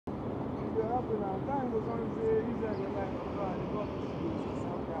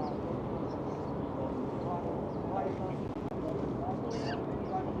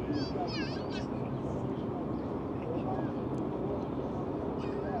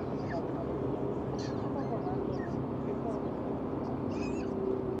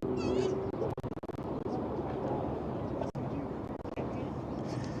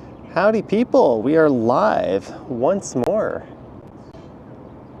Howdy people, we are live once more.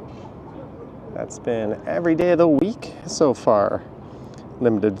 That's been every day of the week so far.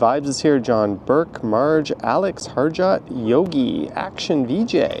 Limited Vibes is here, John Burke, Marge, Alex, Harjot, Yogi, Action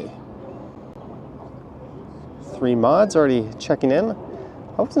VJ. 3 mods already checking in.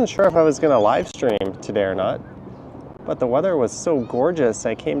 I wasn't sure if I was going to live stream today or not, but the weather was so gorgeous.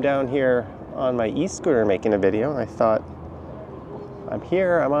 I came down here on my e-scooter making a video, and I thought, I'm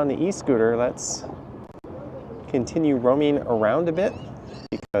here, I'm on the e-scooter, let's continue roaming around a bit,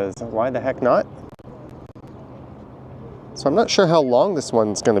 because why the heck not? So I'm not sure how long this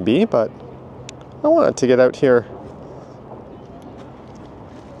one's going to be, but I wanted to get out here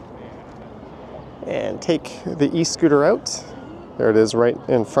and take the e-scooter out. There it is right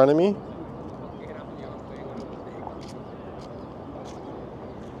in front of me.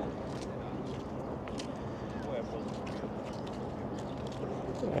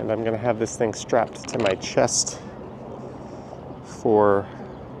 And I'm going to have this thing strapped to my chest for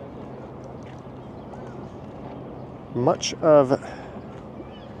much of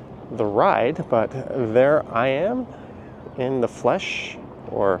the ride, but there I am in the flesh,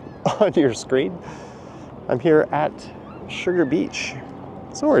 or on your screen. I'm here at Sugar Beach.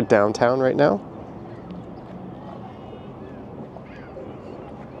 So we're downtown right now.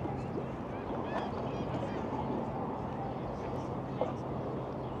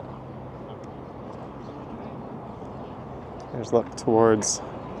 There's a look towards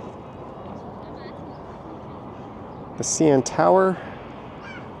the CN Tower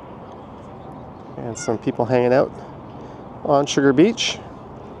and some people hanging out on Sugar Beach.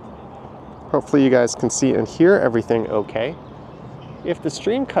 Hopefully you guys can see and hear everything okay. If the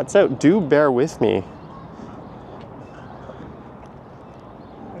stream cuts out, do bear with me,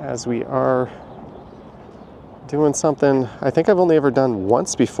 as we are doing something I think I've only ever done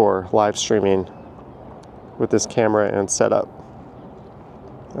once before, live streaming with this camera and setup.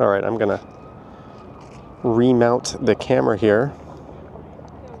 All right, I'm gonna remount the camera here.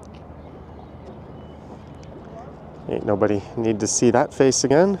 Ain't nobody need to see that face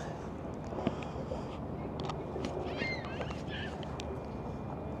again.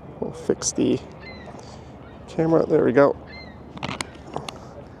 We'll fix the camera, there we go.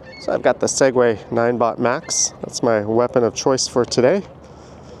 So I've got the Segway 9-Bot Max. That's my weapon of choice for today.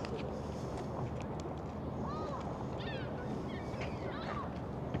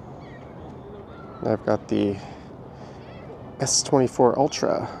 I've got the S24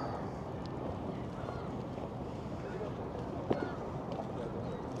 Ultra.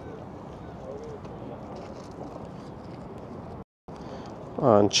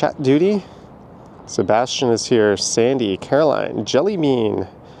 On chat duty, Sebastian is here, Sandy, Caroline, Jellybean,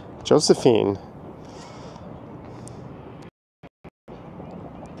 Josephine.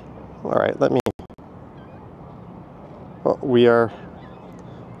 All right, let me, well, we are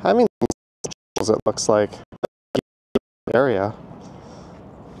having, it looks like, area.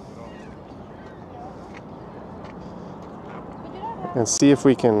 And see if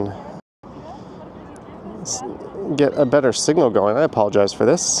we can get a better signal going. I apologize for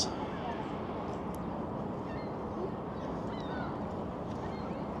this.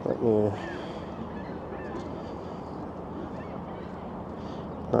 Let me,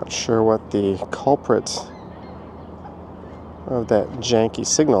 not sure what the culprit of that janky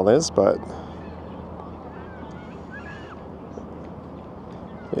signal is, but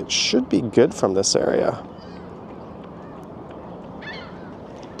it should be good from this area.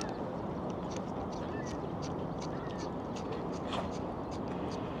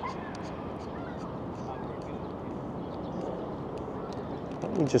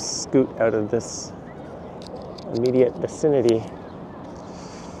 Let me just scoot out of this immediate vicinity.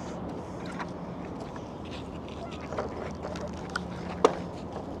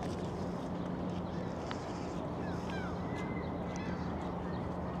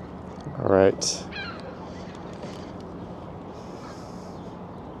 All right.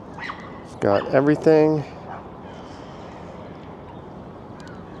 Got everything.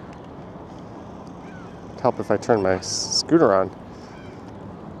 Help if I turn my scooter on.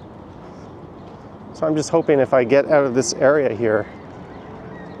 So I'm just hoping if I get out of this area here,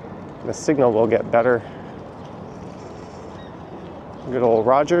 the signal will get better. Good old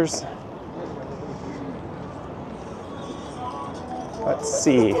Rogers. Let's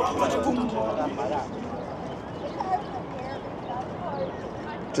see.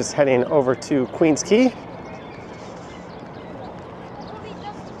 Just heading over to Queens Quay.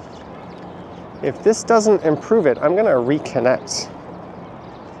 If this doesn't improve it, I'm gonna reconnect.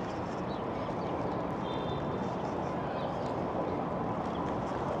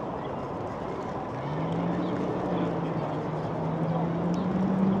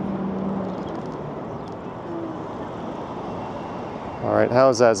 All right,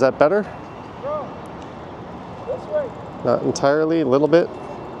 how's that? Is that better? Not entirely, a little bit.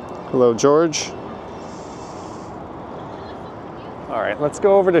 Hello, George. All right, let's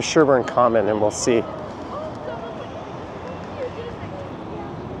go over to Sherburne Common and we'll see.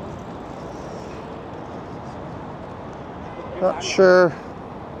 Not sure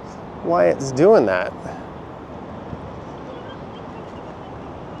why it's doing that.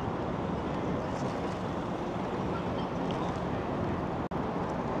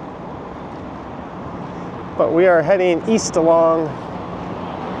 But we are heading east along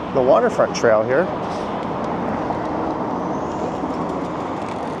the waterfront trail here.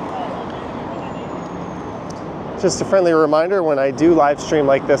 Just a friendly reminder, when I do live stream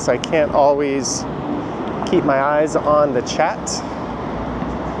like this, I can't always keep my eyes on the chat.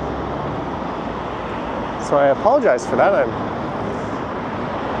 So I apologize for that. I'm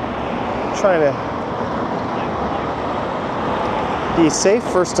trying to be safe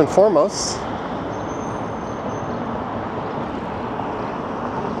first and foremost.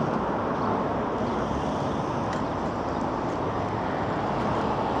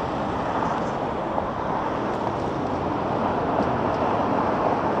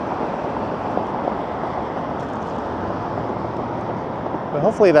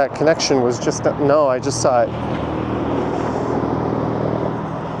 Hopefully that connection was just, no, I just saw it.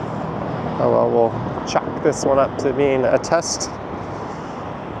 Oh well, we'll chalk this one up to being a test.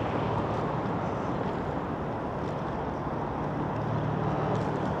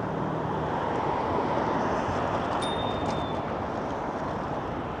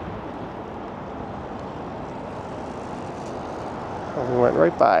 Oh, we went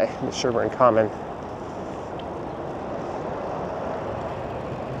right by the Sherburne Common.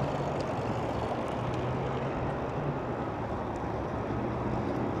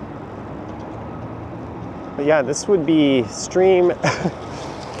 But yeah, this would be stream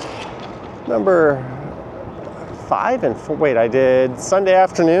number 5 and 4. Wait, I did Sunday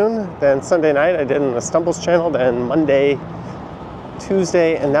afternoon, then Sunday night I did in the Stumbles channel, then Monday,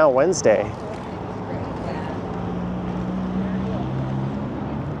 Tuesday, and now Wednesday.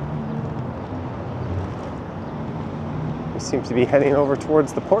 We seem to be heading over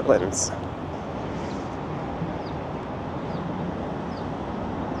towards the Portlands.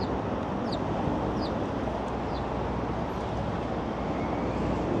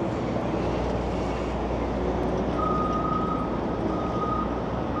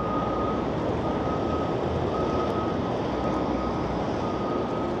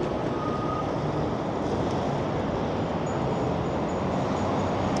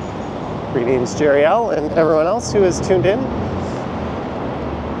 Greetings, Jerry L. and everyone else who is tuned in.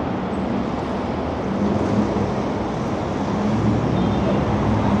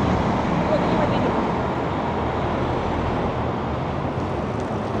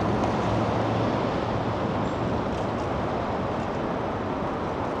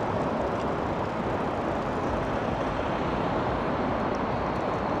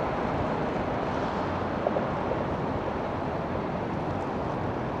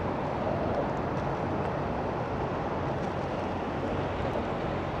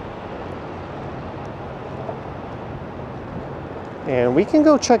 And we can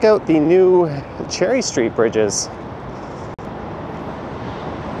go check out the new Cherry Street bridges.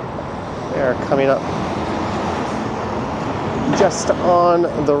 They are coming up just on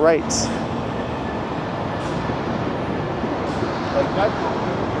the right.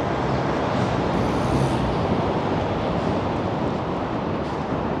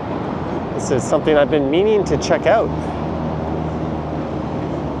 This is something I've been meaning to check out.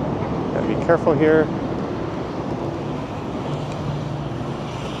 Gotta be careful here.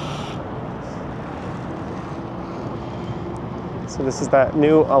 So this is that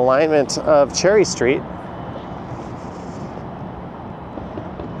new alignment of Cherry Street.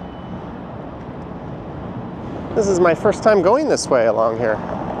 This is my first time going this way along here.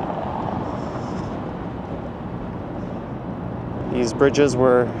 These bridges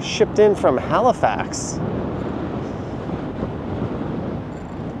were shipped in from Halifax.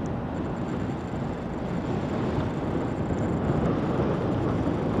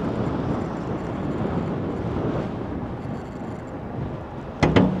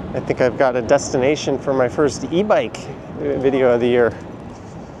 think I've got a destination for my first e-bike video of the year.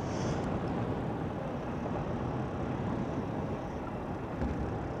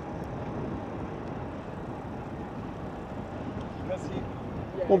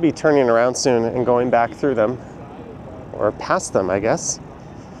 We'll be turning around soon and going back through them, or past them, I guess,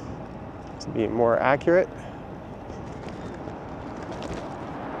 to be more accurate.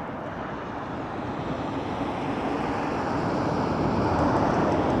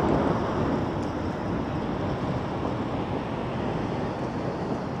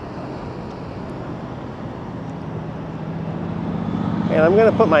 And I'm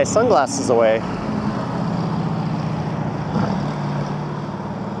gonna put my sunglasses away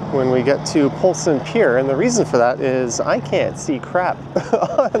when we get to Polson Pier, and the reason for that is I can't see crap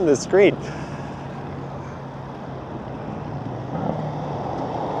on the screen.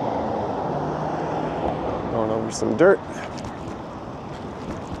 Going over some dirt.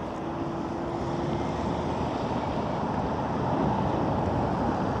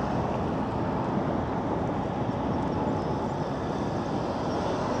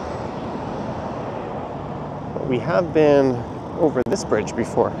 We have been over this bridge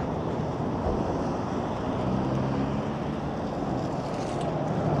before.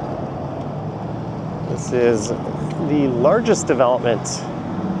 This is the largest development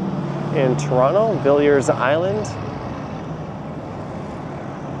in Toronto, Villiers Island.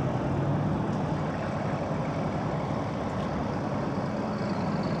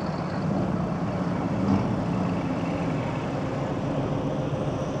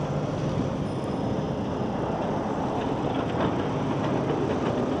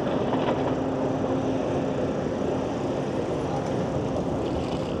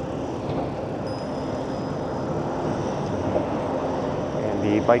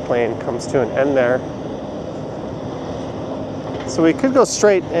 The bike lane comes to an end there. So we could go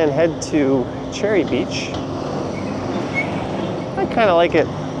straight and head to Cherry Beach. I kind of like it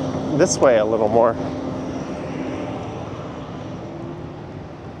this way a little more.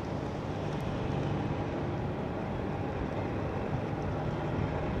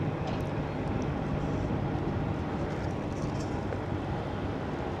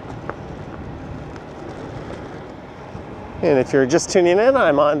 And if you're just tuning in,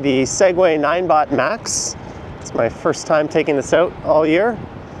 I'm on the Segway 9Bot Max. It's my first time taking this out all year.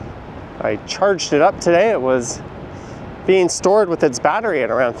 I charged it up today. It was being stored with its battery at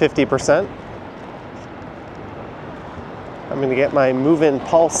around 50%. I'm going to get my Move-In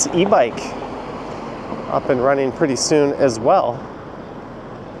Pulse e-bike up and running pretty soon as well.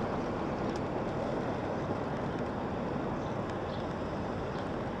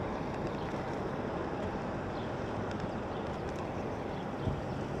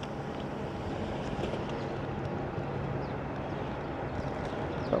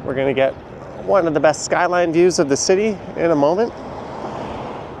 We're going to get one of the best skyline views of the city in a moment.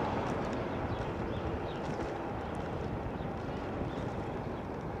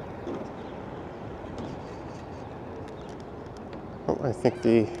 Oh, I think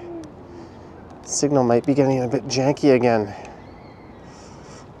the signal might be getting a bit janky again.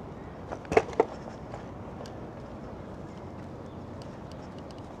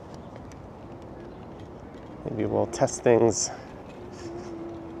 Maybe we'll test things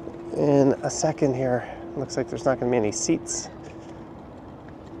in a second here. Looks like there's not going to be any seats.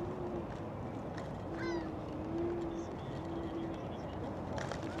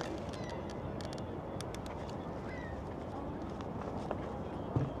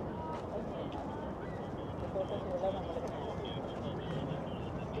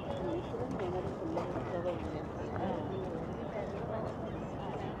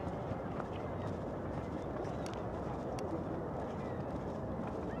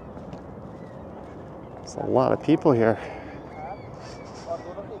 There's a lot of people here.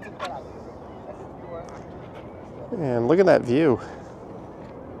 And look at that view.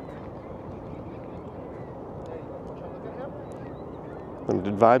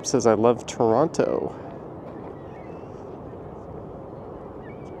 Limited Vibe says, I love Toronto.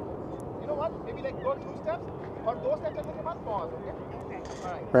 You know what? Maybe like go 2 steps. Or those steps and then pause, okay? Okay.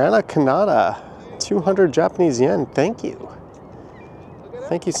 All right. Rana Kanata, 200 Japanese yen. Thank you.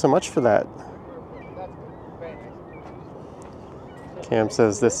 Thank you so much for that. Cam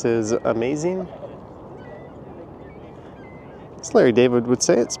says this is amazing. As Larry David would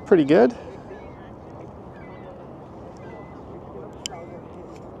say, it's pretty good.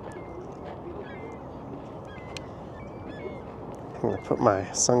 I'm going to put my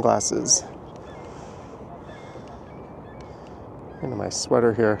sunglasses into my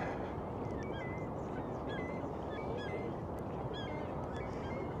sweater here.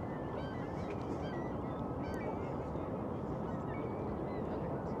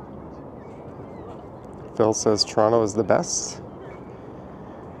 Bill says Toronto is the best.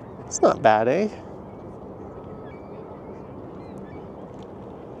 It's not bad, eh?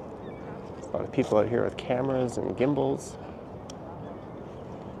 There's a lot of people out here with cameras and gimbals.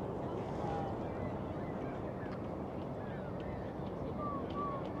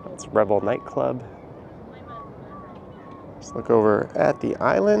 That's Rebel Nightclub. Let's look over at the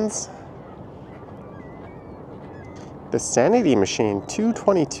islands. The Sanity Machine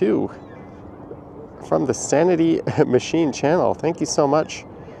 222 from the Sanity Machine channel. Thank you so much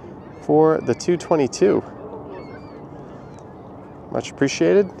for the 222. Much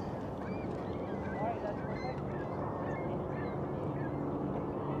appreciated.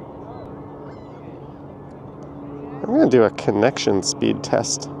 I'm going to do a connection speed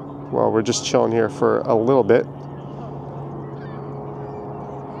test while we're just chilling here for a little bit.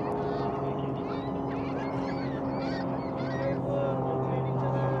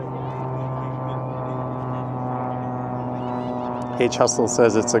 H Hustle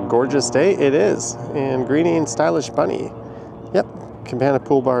says it's a gorgeous day. It is. And Greenie and Stylish Bunny. Yep. Cabana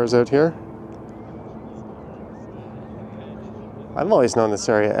Pool Bar is out here. I've always known this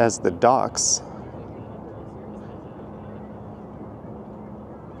area as the docks.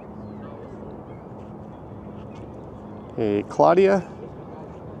 Hey, Claudia.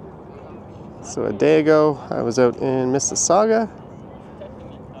 So a day ago, I was out in Mississauga.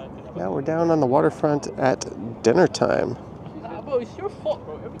 Now we're down on the waterfront at dinner time.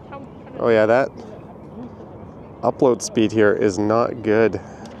 Oh yeah, that upload speed here is not good.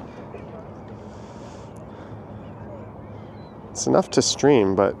 It's enough to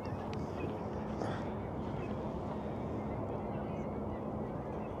stream, but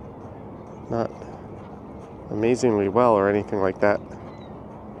not amazingly well or anything like that.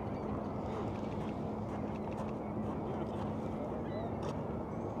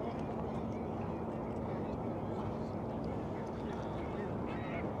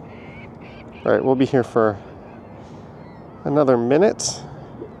 All right, we'll be here for another minute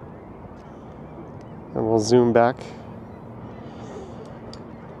and we'll zoom back.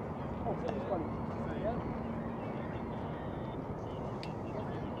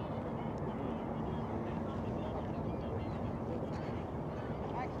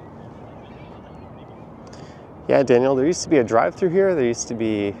 Yeah, Daniel, there used to be a drive-through here. There used to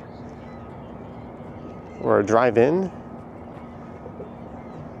be, or a drive-in.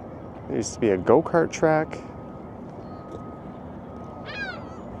 There used to be a go-kart track.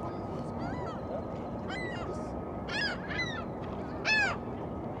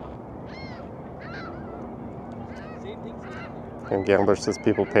 And Gambler says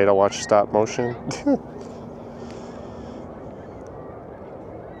people pay to watch stop motion.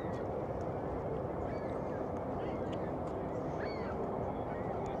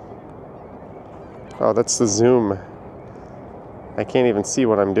 Oh, that's the zoom. I can't even see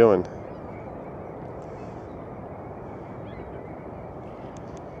what I'm doing.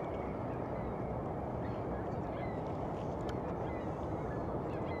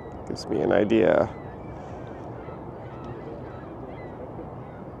 Gives me an idea.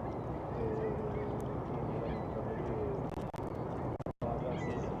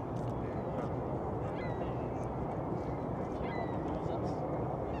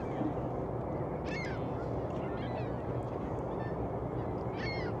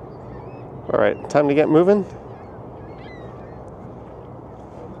 All right, time to get moving.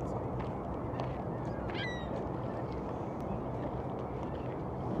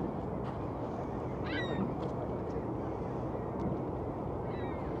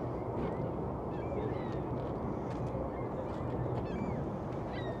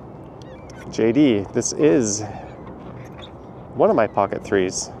 JD, this is one of my pocket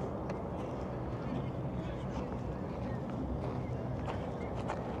threes.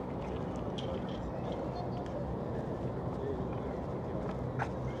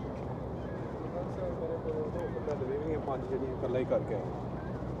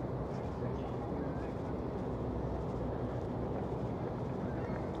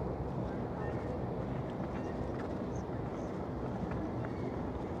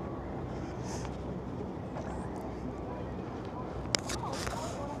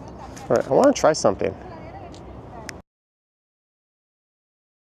 All right, I want to try something.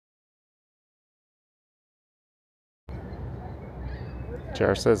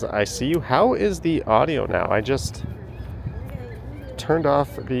 JR says, I see you. How is the audio now? I just turned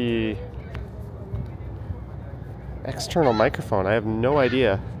off the external microphone. I have no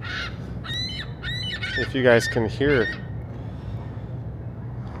idea if you guys can hear.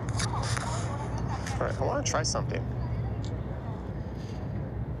 All right, I want to try something.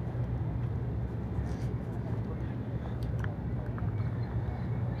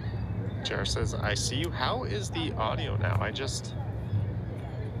 Jared says, I see you. How is the audio now? I just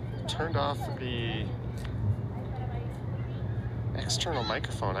turned off the external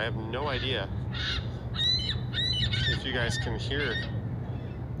microphone. I have no idea if you guys can hear.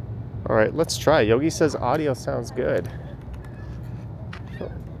 All right, let's try. Yogi says audio sounds good.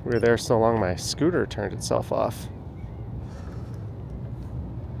 We were there so long my scooter turned itself off.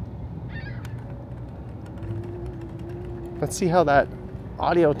 Let's see how that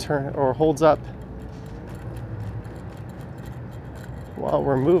audio holds up while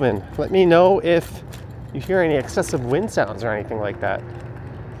we're moving. Let me know if you hear any excessive wind sounds or anything like that.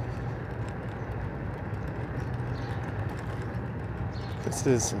 This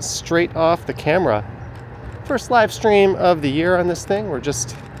is straight off the camera. First live stream of the year on this thing. We're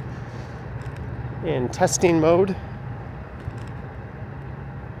just in testing mode.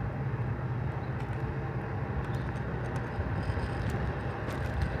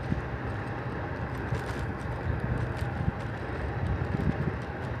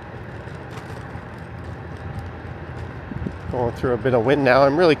 Going through a bit of wind now.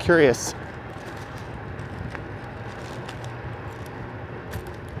 I'm really curious.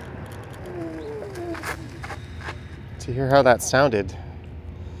 To hear how that sounded.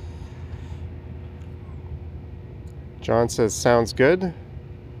 John says, sounds good.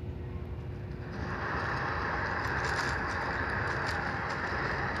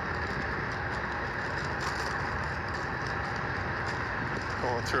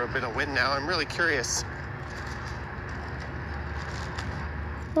 Going through a bit of wind now. I'm really curious.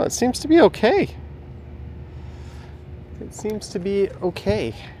 Well, it seems to be okay. It seems to be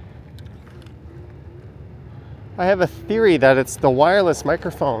okay. I have a theory that it's the wireless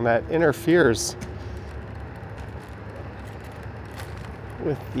microphone that interferes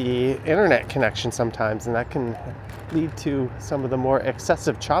with the internet connection sometimes, and that can lead to some of the more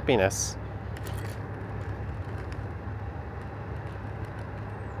excessive choppiness.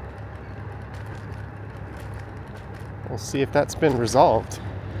 We'll see if that's been resolved.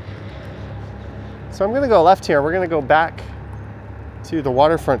 So I'm going to go left here. We're going to go back to the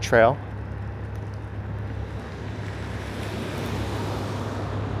waterfront trail.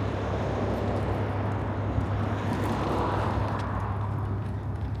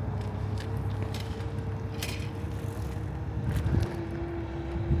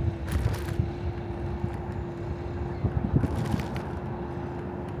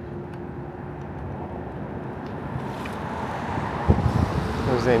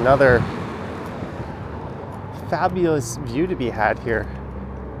 There's another fabulous view to be had here.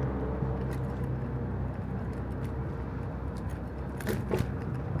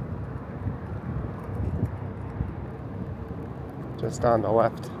 Just on the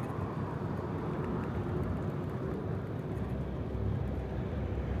left.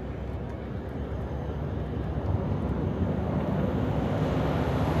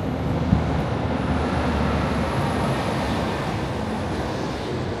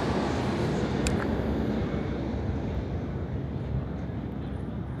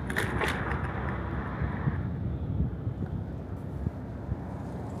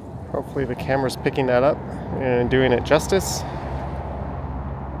 Hopefully the camera's picking that up and doing it justice.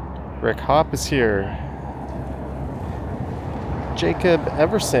 Rick Hopp is here. Jacob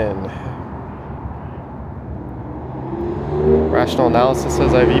Everson. Rational Analysis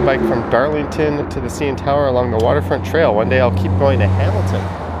says, I've e-biked from Darlington to the CN Tower along the waterfront trail. One day I'll keep going to Hamilton.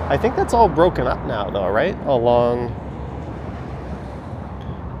 I think that's all broken up now though, right? Along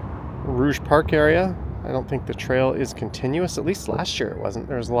Rouge Park area. I don't think the trail is continuous. At least last year it wasn't.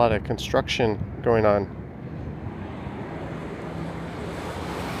 There was a lot of construction going on.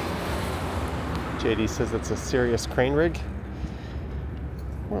 JD says it's a serious crane rig.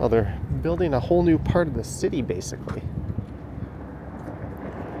 Well, they're building a whole new part of the city, basically.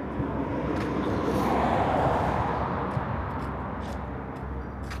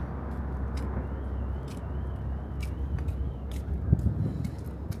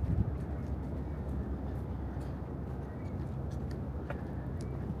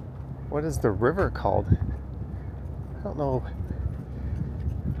 What is the river called? I don't know.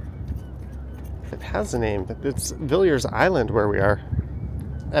 It has a name. It's Villiers Island where we are.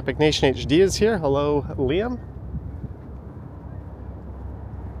 Epic Nation HD is here. Hello, Liam.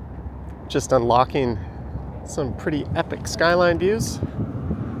 Just unlocking some pretty epic skyline views.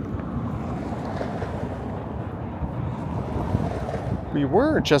 We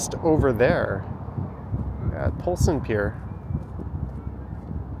were just over there at Polson Pier.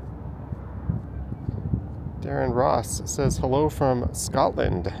 Darren Ross says hello from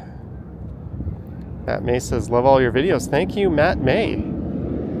Scotland. Matt May says, love all your videos. Thank you, Matt May.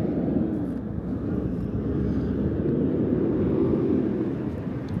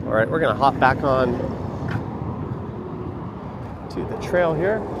 All right, we're gonna hop back on to the trail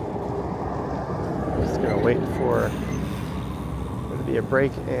here. Just gonna wait for there to be a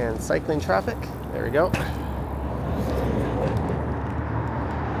break in cycling traffic. There we go.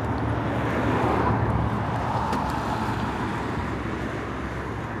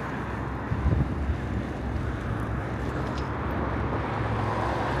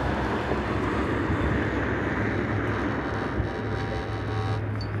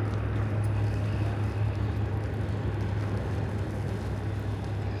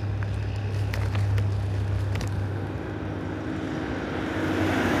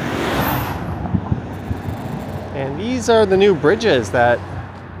 And these are the new bridges that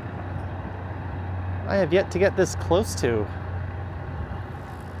I have yet to get this close to.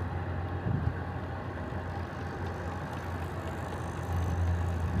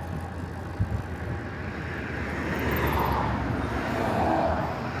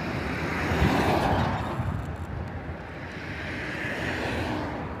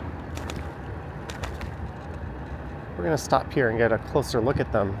 We're going to stop here and get a closer look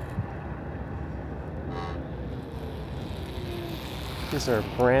at them. These are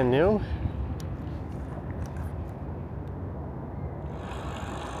brand new.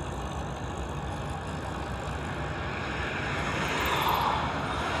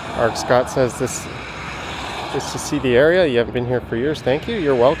 Ark Scott says this is to see the area. You haven't been here for years. Thank you.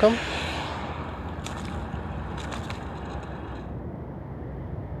 You're welcome.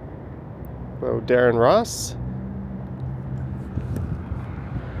 Hello, Darren Ross.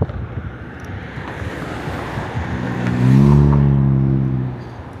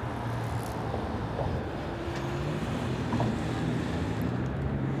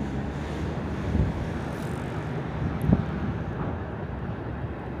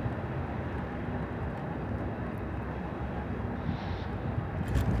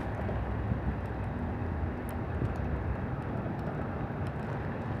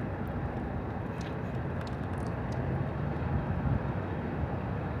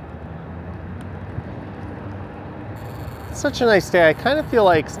 Such a nice day. I kind of feel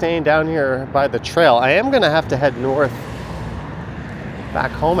like staying down here by the trail. I am going to have to head north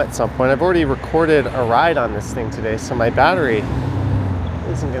back home at some point. I've already recorded a ride on this thing today, so my battery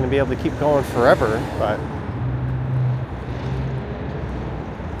isn't going to be able to keep going forever, but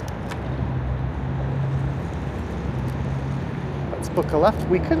let's book a left.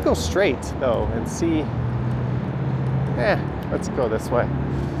 We could go straight though and see. Let's go this way.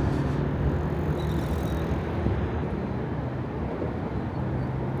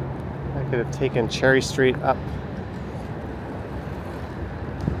 Could have taken Cherry Street up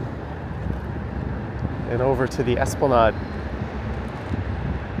and over to the Esplanade.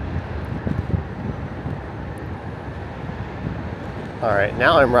 All right,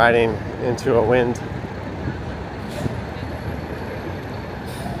 now I'm riding into a wind.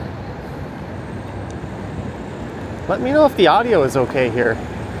 Let me know if the audio is okay here,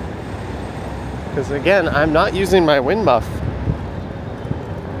 because again, I'm not using my wind muff.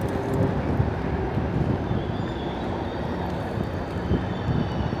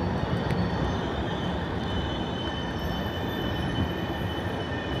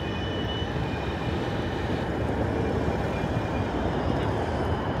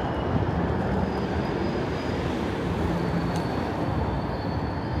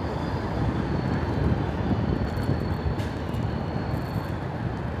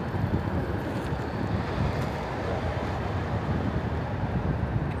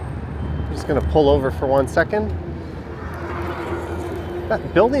 Going to pull over for 1 second.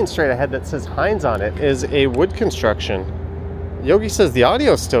 That building straight ahead that says Heinz on it is a wood construction. Yogi says the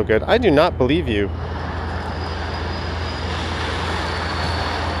audio is still good. I do not believe you.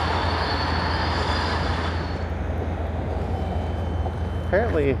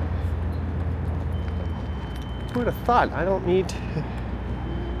 Apparently, who would have thought I don't need to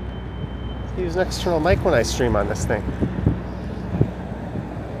use an external mic when I stream on this thing.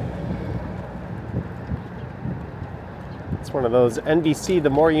 One of those NBC the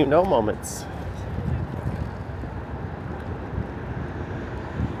more you know moments.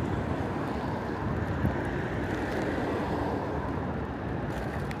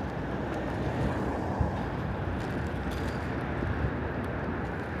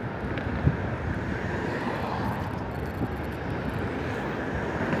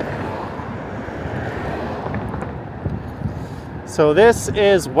 So this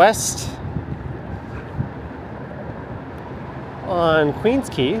is west on Queens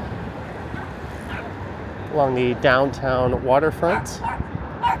Quay along the downtown waterfront.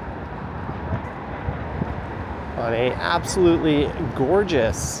 on a absolutely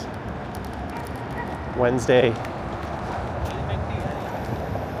gorgeous Wednesday.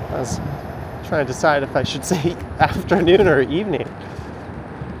 I was trying to decide if I should say afternoon or evening.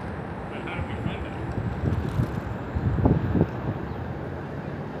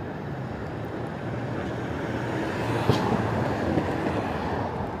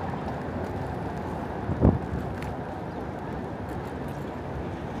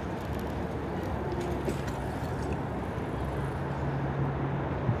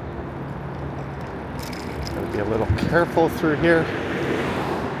 Be a little careful through here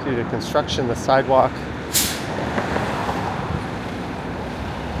due to construction, the sidewalk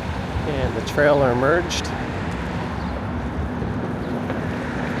and the trail are merged.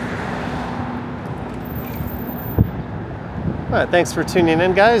 All right, thanks for tuning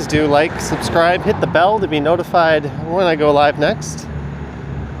in, guys. Do like, subscribe, hit the bell to be notified when I go live next.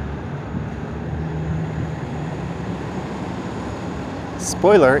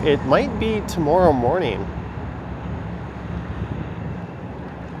 Spoiler, it might be tomorrow morning.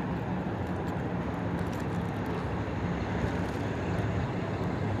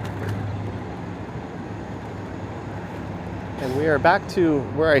 And we are back to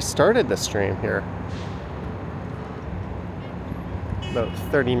where I started the stream here about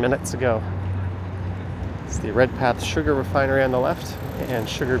 30 minutes ago. It's the Redpath Sugar Refinery on the left and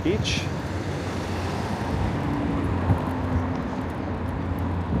Sugar Beach.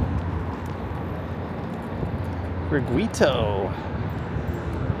 Reguito.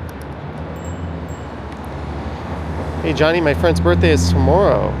 Hey Johnny, my friend's birthday is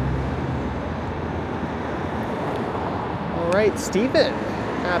tomorrow. All right, Steven.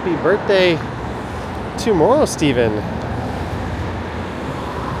 Happy birthday tomorrow, Steven.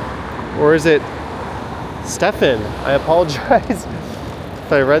 Or is it Stefan? I apologize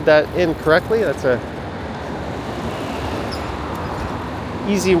if I read that incorrectly. That's a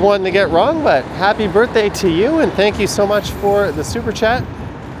easy one to get wrong, but happy birthday to you and thank you so much for the super chat.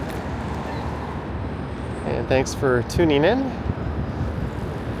 And thanks for tuning in.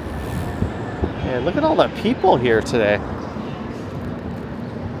 And look at all the people here today.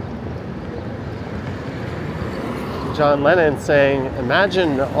 John Lennon saying,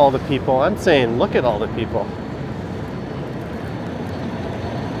 imagine all the people. I'm saying, look at all the people.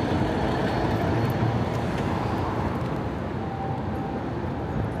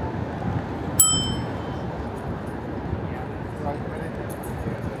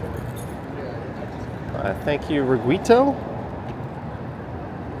 Thank you, Reguito.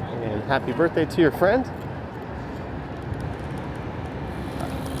 And happy birthday to your friend.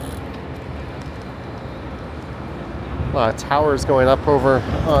 A lot of towers going up over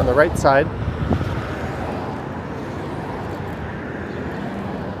on the right side.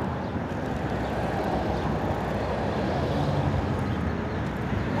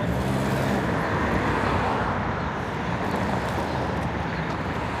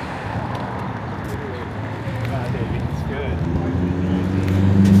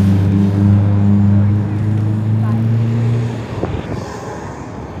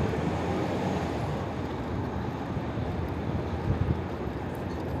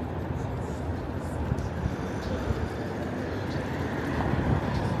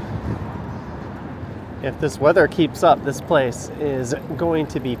 If this weather keeps up, this place is going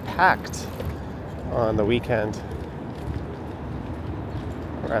to be packed on the weekend.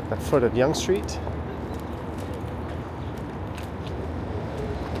 We're at the foot of Yonge Street.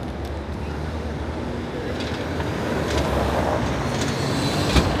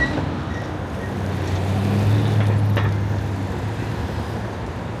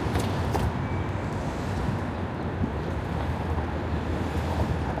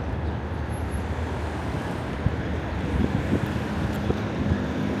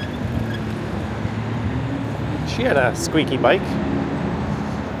 She had a squeaky bike.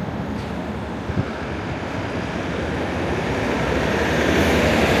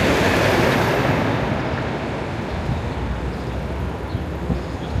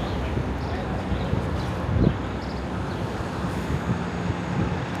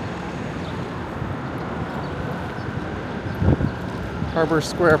 Harbor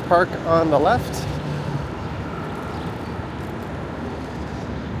Square Park on the left.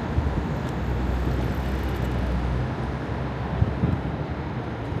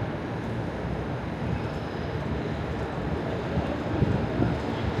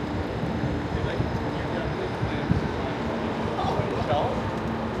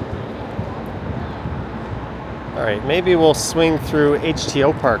 All right, maybe we'll swing through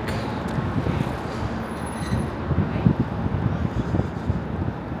HTO Park.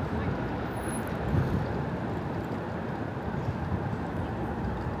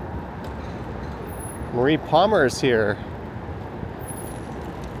 Marie Palmer's here.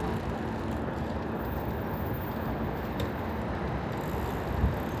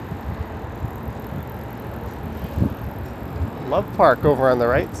 Love Park over on the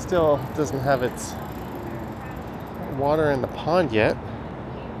right still doesn't have its water in the pond yet.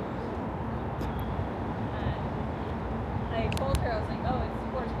 I told her, I was like, oh, it's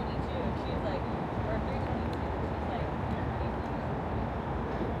 4:22. And she was like, or 3:22. She's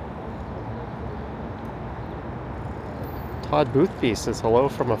like, Todd Boothby says hello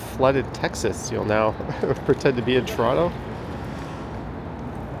from a flooded Texas. You'll now pretend to be in Toronto.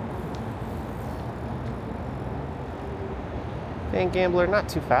 Van Gambler, not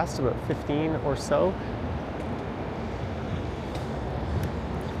too fast, about 15 or so.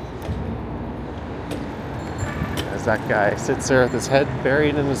 As that guy sits there with his head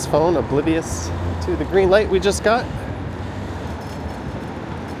buried in his phone, oblivious to the green light we just got.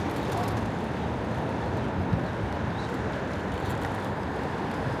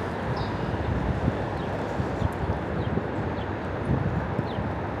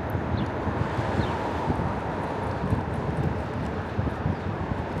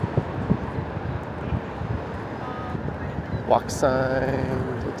 Walk sign.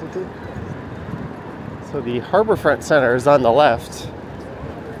 So the Harborfront Center is on the left.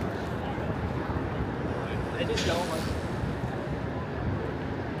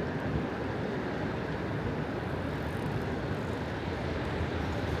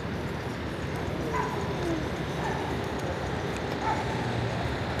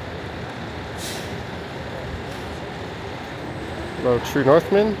 Hello, True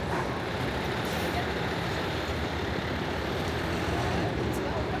Northman.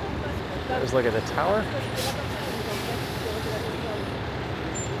 There's look at the tower.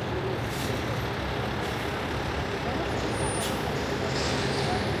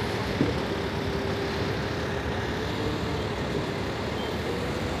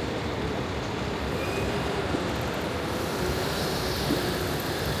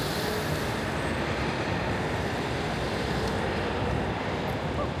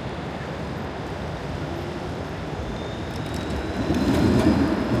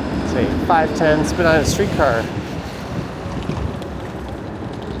 It's a 510 Spadina streetcar.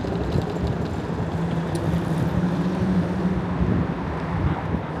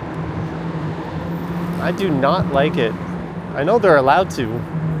 I do not like it. I know they're allowed to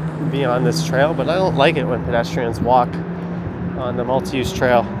be on this trail, but I don't like it when pedestrians walk on the multi-use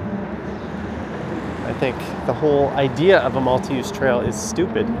trail. I think the whole idea of a multi-use trail is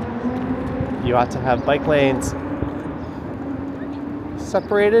stupid. You ought to have bike lanes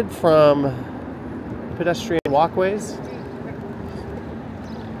separated from pedestrian walkways.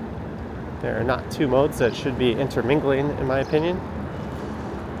 There are not two modes that should be intermingling, in my opinion.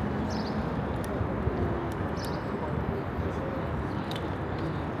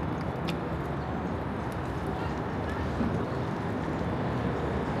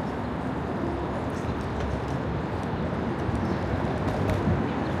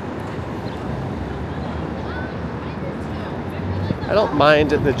 I don't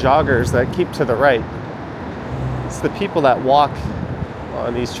mind the joggers that keep to the right. It's the people that walk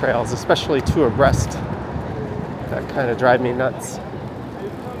on these trails, especially two abreast, that kind of drive me nuts.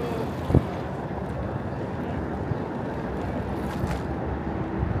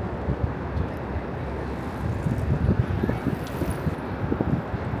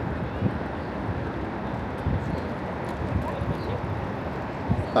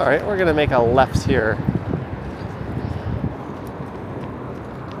 All right, we're gonna make a left here.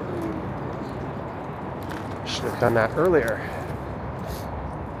 Should have done that earlier.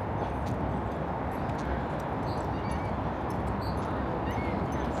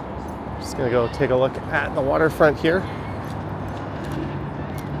 Just gonna go take a look at the waterfront here.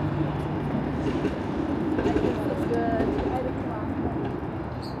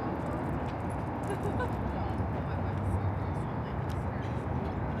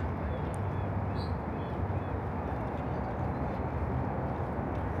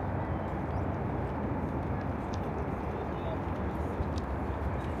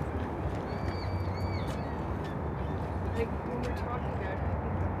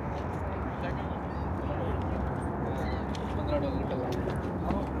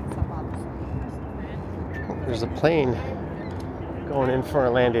 There's a plane going in for a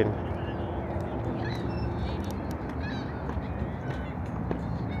landing.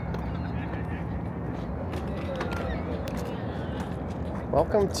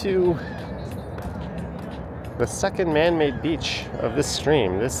 Welcome to the second man-made beach of this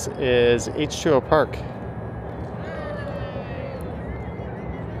stream. This is H2O Park.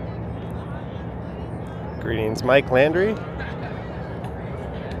 Greetings, Mike Landry.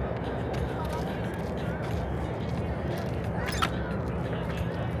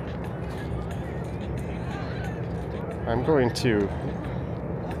 I'm going to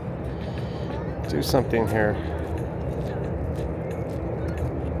do something here.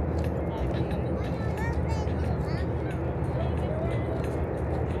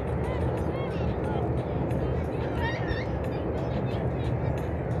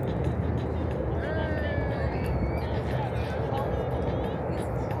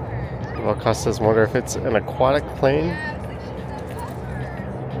 Custis, wonder if it's an aquatic plane.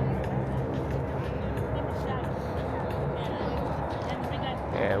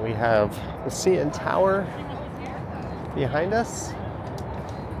 And we have the CN Tower behind us.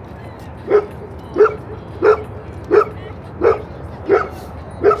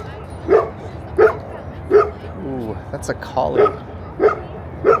 Ooh, that's a collie.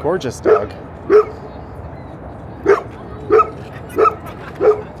 Gorgeous dog.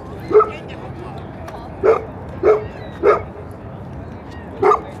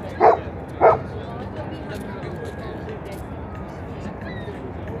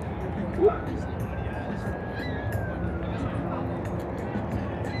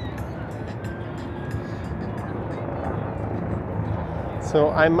 So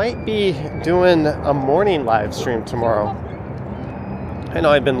I might be doing a morning live stream tomorrow. I know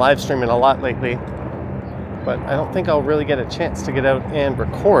I've been live streaming a lot lately, but I don't think I'll really get a chance to get out and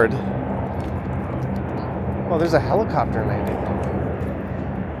record. Oh, there's a helicopter landing.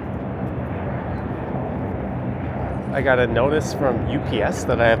 I got a notice from UPS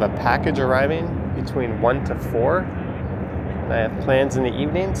that I have a package arriving between 1 to 4. And I have plans in the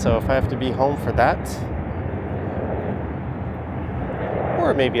evening, so if I have to be home for that,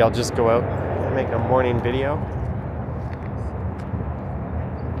 or maybe I'll just go out and make a morning video.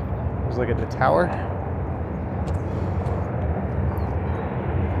 Let's look at the tower.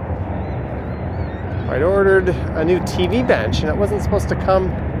 I'd ordered a new TV bench and it wasn't supposed to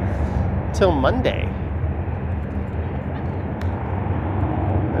come till Monday.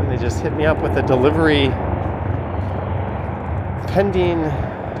 And they just hit me up with a delivery pending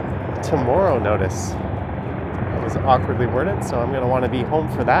tomorrow notice. It was awkwardly worded, so I'm going to want to be home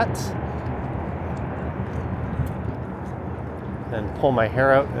for that. And pull my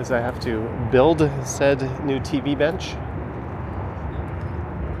hair out as I have to build said new TV bench.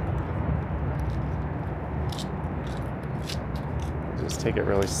 Just take it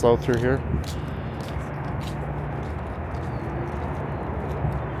really slow through here.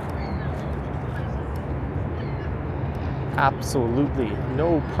 Absolutely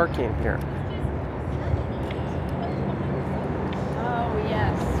no parking here.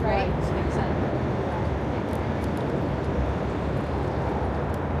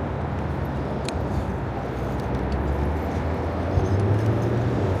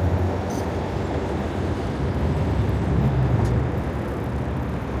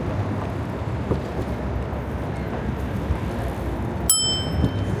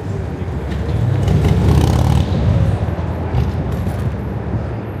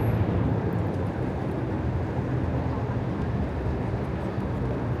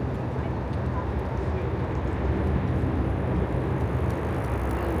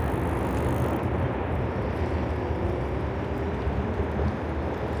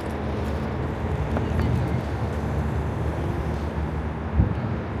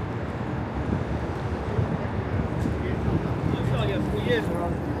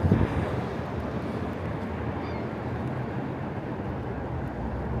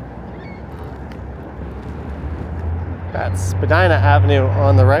 That's Spadina Avenue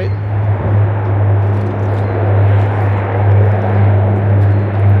on the right.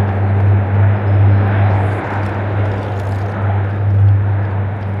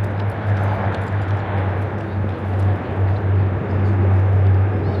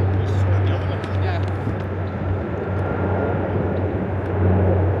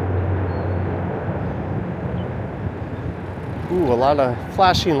 Ooh, a lot of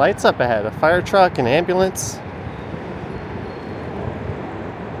flashing lights up ahead. A fire truck, an ambulance.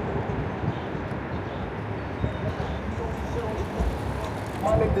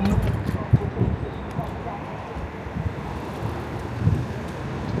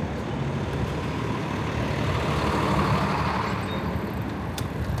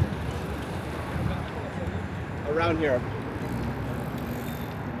 Around here.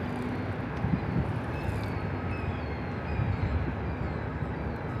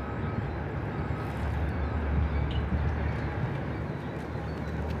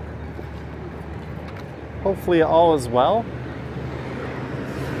 Hopefully all is well.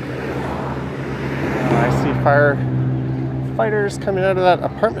 I see firefighters coming out of that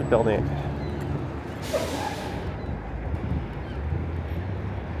apartment building.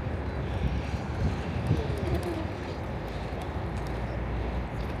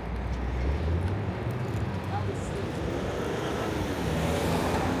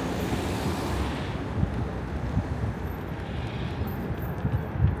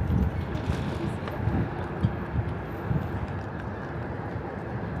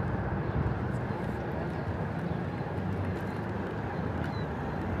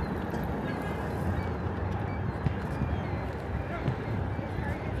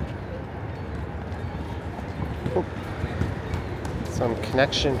 Some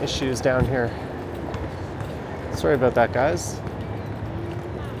connection issues down here. Sorry about that, guys.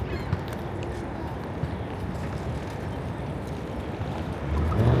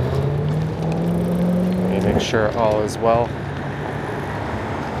 Let me make sure all is well.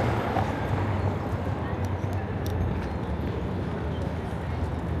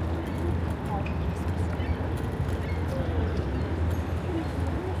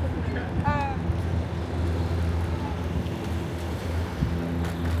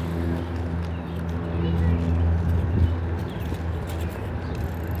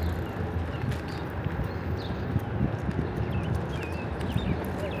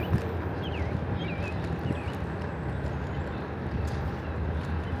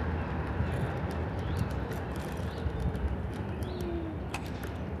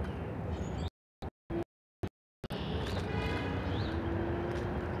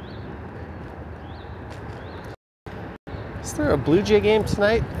 Is there a Blue Jay game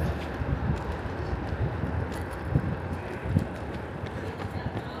tonight?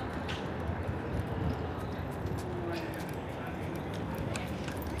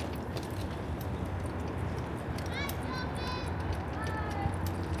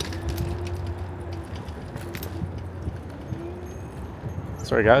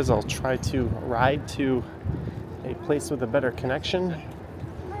 Sorry guys, I'll try to ride to a place with a better connection.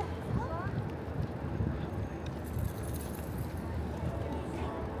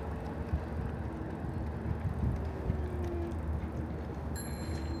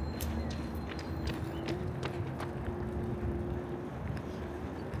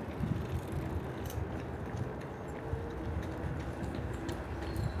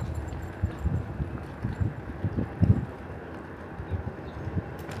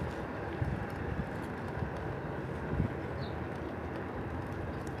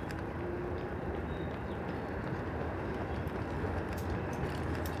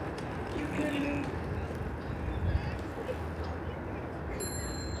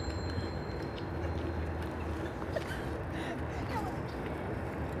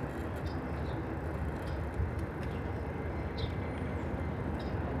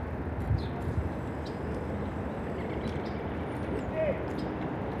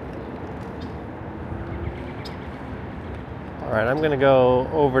 All right, I'm gonna go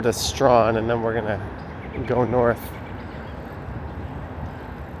over to Strawn and then we're gonna go north.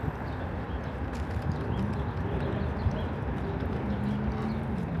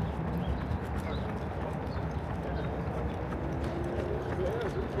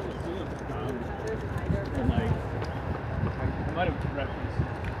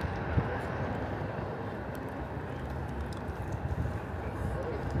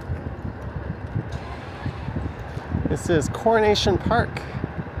 This is Coronation Park.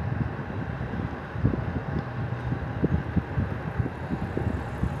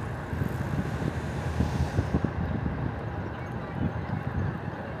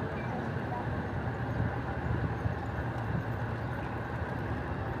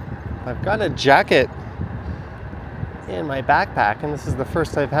 I've got a jacket in my backpack, and this is the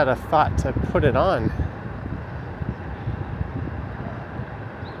first I've had a thought to put it on.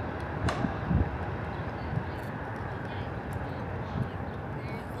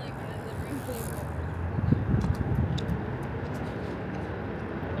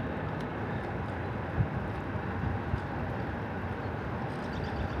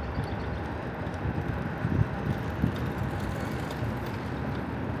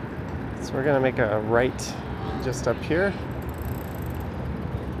 So we're gonna make a right just up here.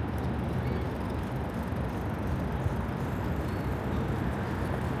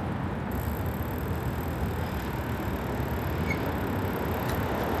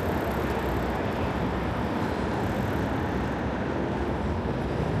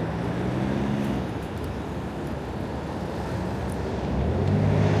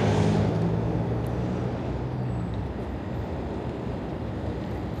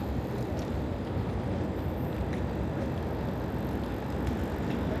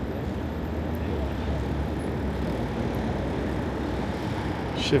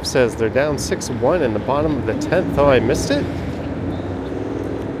 Shiv says they're down 6-1 in the bottom of the 10th. Oh, I missed it?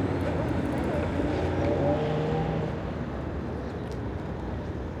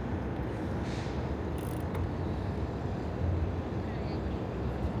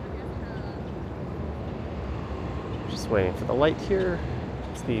 Just waiting for the light here.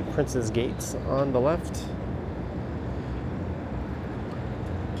 It's the Prince's Gates on the left.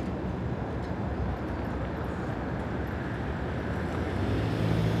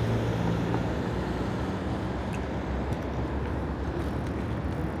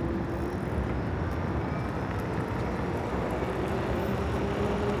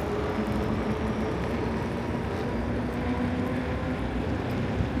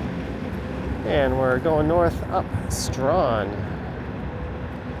 And we're going north up Strawn,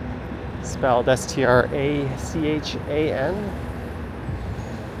 spelled S-T-R-A-C-H-A-N.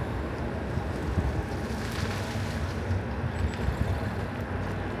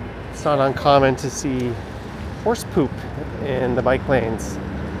 It's not uncommon to see horse poop in the bike lanes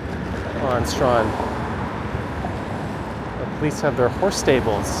on Strawn. The police have their horse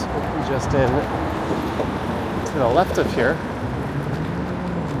stables just to the left of here.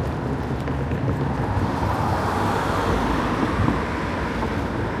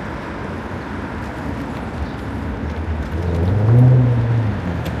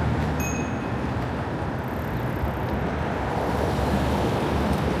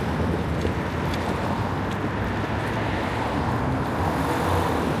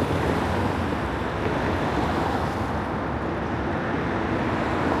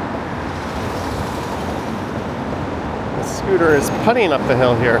 Scooter is putting up the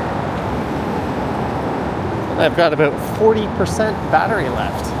hill here. And I've got about 40% battery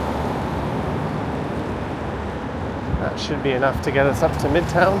left. That should be enough to get us up to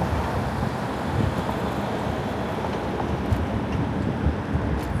Midtown.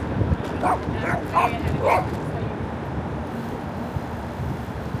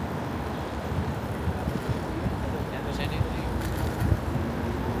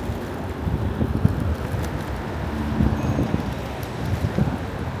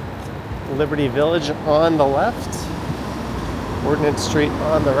 Liberty Village on the left, Ordnance Street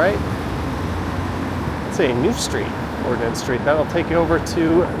on the right. It's a new street, Ordnance Street. That'll take you over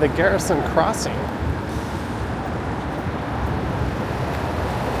to the Garrison Crossing.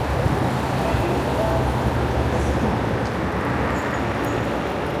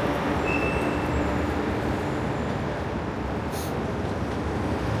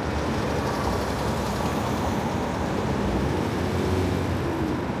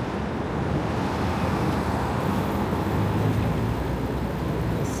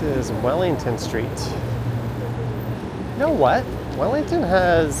 Is Wellington Street. You know what? Wellington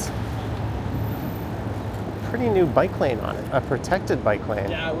has a pretty new bike lane on it, a protected bike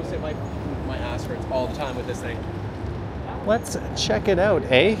lane. Yeah, I will say my ass hurts all the time with this thing. Let's check it out,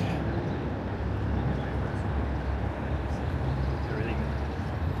 eh?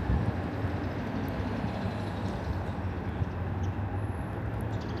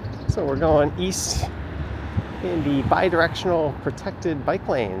 So we're going east in the bi-directional protected bike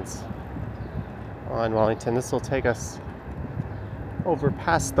lanes on Wellington. This will take us over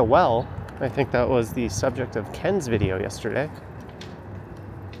past the well. I think that was the subject of Ken's video yesterday.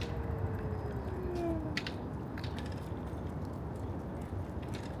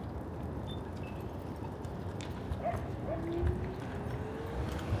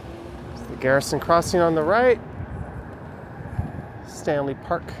 There's the Garrison Crossing on the right, Stanley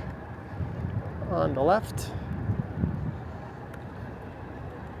Park on the left.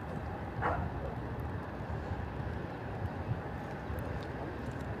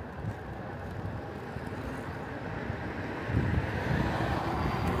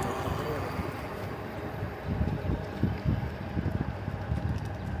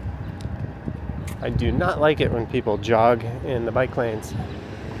 I do not like it when people jog in the bike lanes.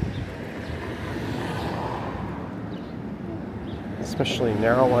 Especially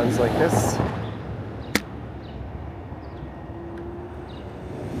narrow ones like this.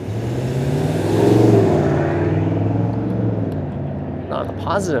 On a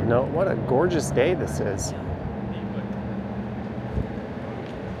positive note, what a gorgeous day this is.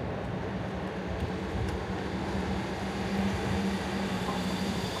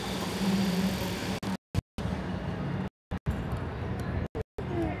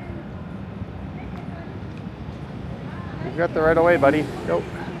 You've got the right of way, buddy. Go.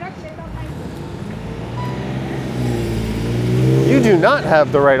 You do not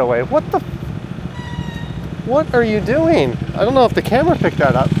have the right of way. What the? What are you doing? I don't know if the camera picked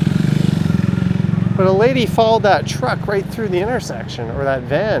that up, But a lady followed that truck right through the intersection, or that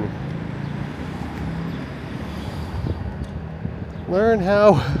van. Learn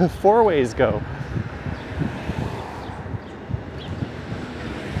how four-ways go.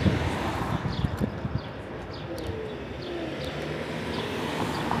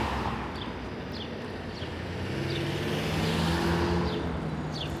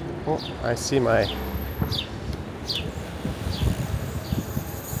 Oh, I see my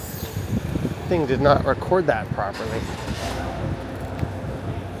thing did not record that properly.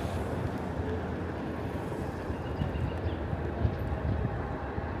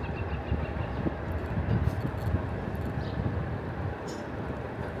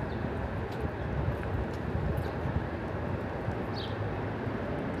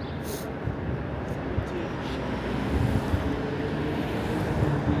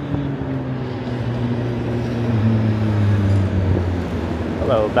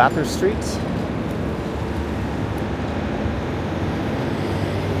 Hello, Bathurst Street.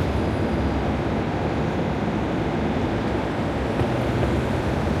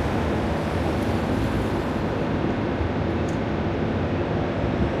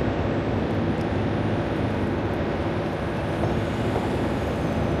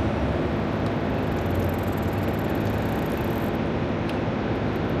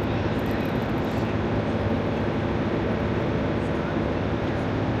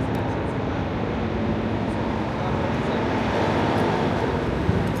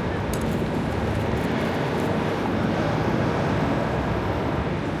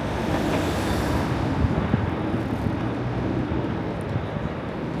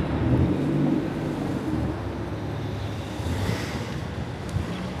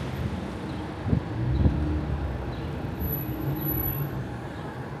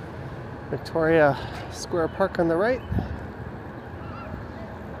 Victoria Square Park on the right.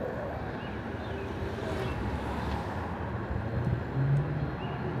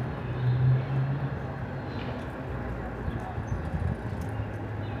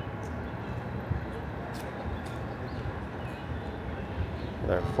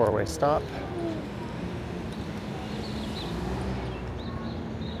 Another four-way stop.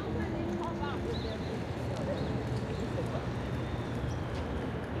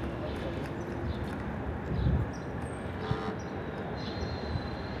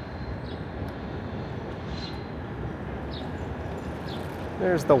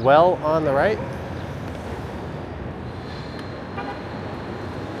 There's the well on the right.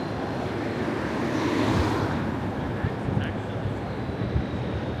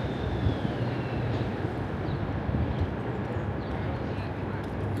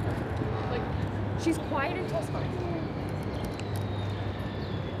 Like, she's quiet until smart.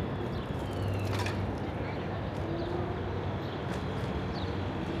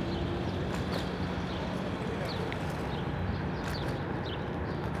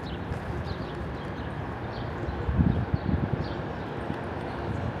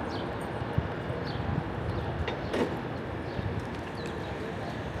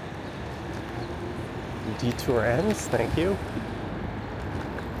 Detour ends, thank you.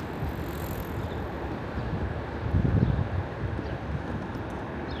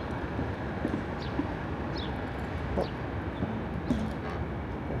 Oh.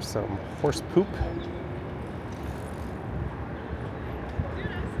 There's some horse poop.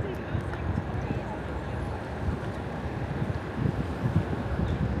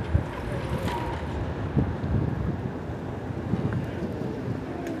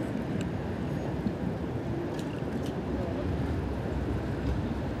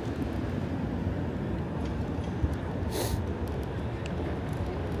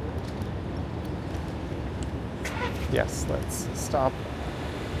 Yes, let's stop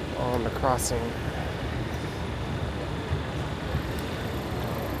on the crossing.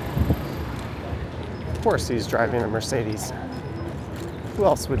 Of course he's driving a Mercedes. Who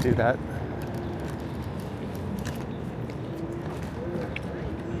else would do that?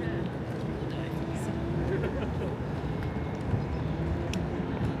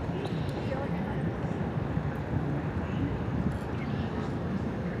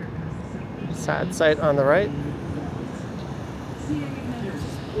 Sad sight on the right.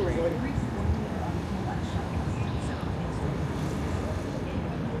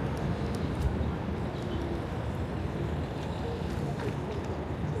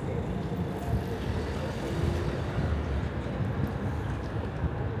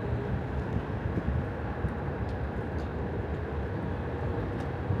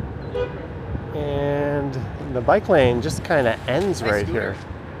 And the bike lane just kind of ends right here.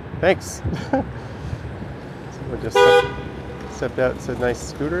 Thanks. So we'll just step out. It's a nice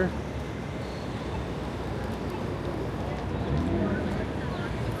scooter.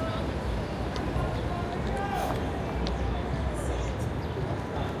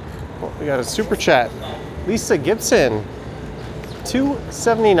 Oh, we got a super chat. Lisa Gibson,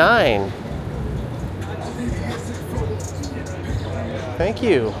 $2.79. Thank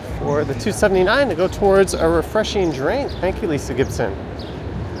you for the $2.79 to go towards a refreshing drink. Thank you, Lisa Gibson.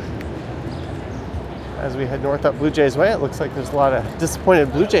 As we head north up Blue Jays Way, it looks like there's a lot of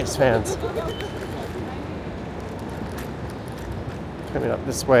disappointed Blue Jays fans coming up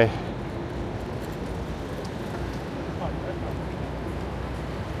this way.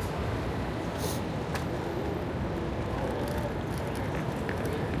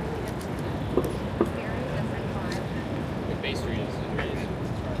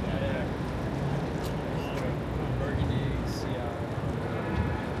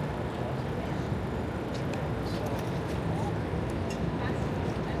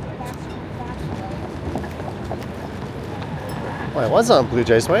 Well, I was on Blue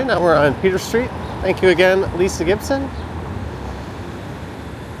Jays Way, now we're on Peter Street. Thank you again, Lisa Gibson.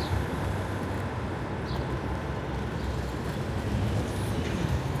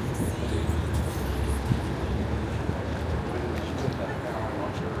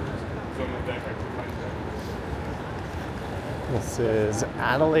 This is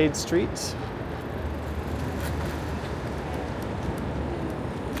Adelaide Street.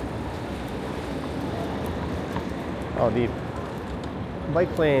 Oh, the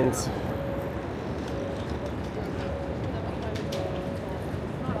bike lanes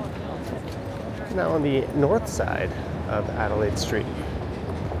now on the north side of Adelaide Street.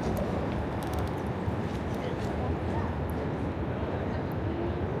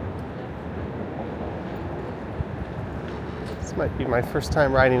 This might be my first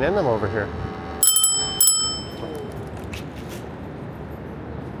time riding in them over here.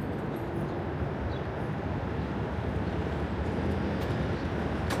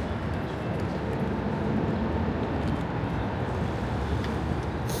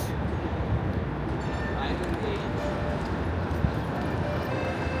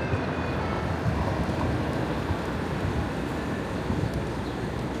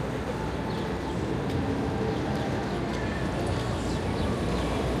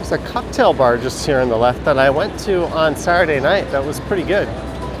 A cocktail bar just here on the left that I went to on Saturday night. That was pretty good.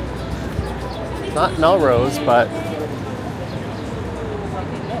 Not Melrose, but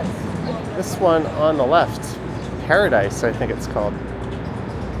this one on the left. Paradise, I think it's called.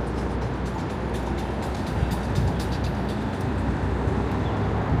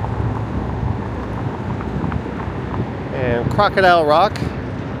 And Crocodile Rock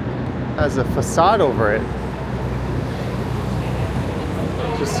has a facade over it.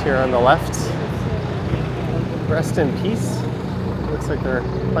 Just here on the left. Rest in peace. Looks like they're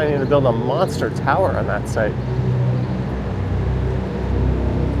planning to build a monster tower on that site.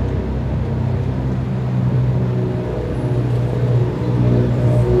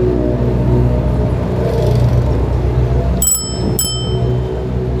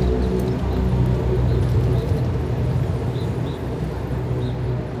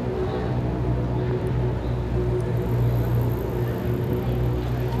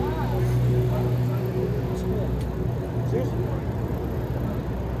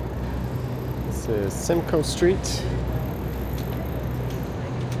 This is Simcoe Street.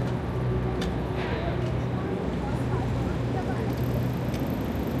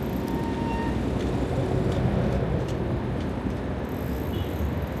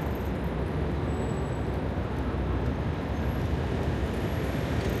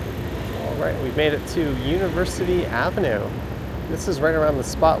 All right, we've made it to University Avenue. This is right around the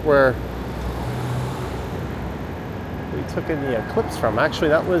spot where we took in the eclipse from. Actually,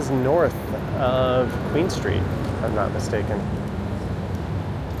 that was north of Queen Street, if I'm not mistaken.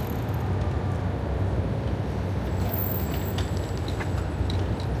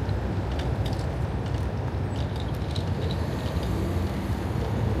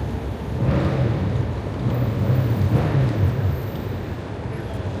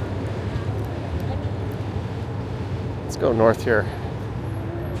 Let's go north here.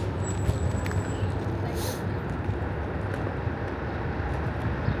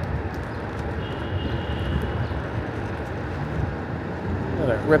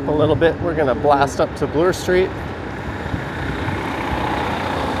 Rip a little bit. We're gonna blast up to Bloor Street.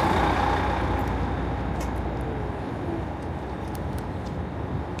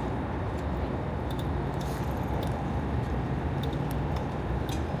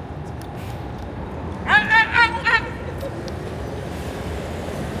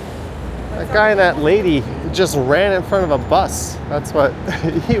 That guy and that lady just ran in front of a bus. That's what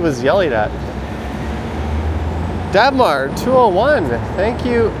he was yelling at. Dabmar 201, thank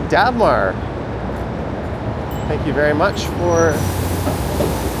you, Dabmar. Thank you very much for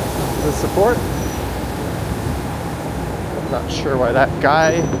to support. I'm not sure why that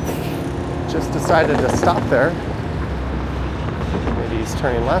guy just decided to stop there. Maybe he's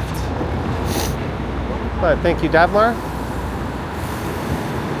turning left. But thank you, Davmar.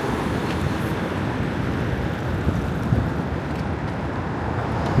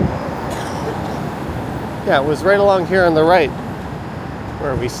 Yeah, it was right along here on the right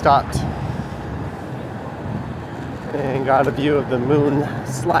where we stopped and got a view of the moon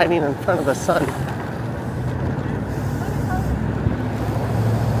sliding in front of the sun.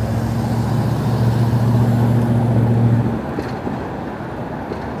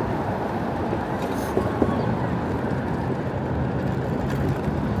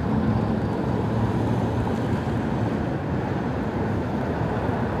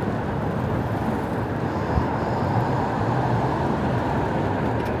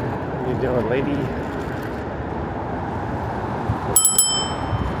 What are you doing, lady?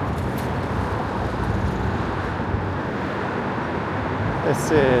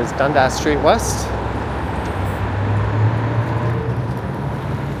 This is Dundas Street West.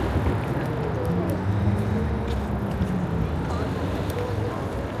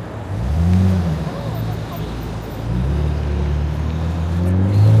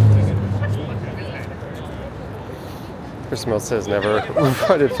 Chris Mill says never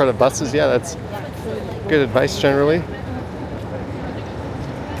run in front of buses. Yeah, that's good advice generally.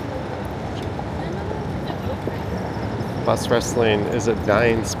 Bus wrestling is a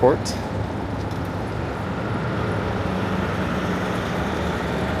dying sport.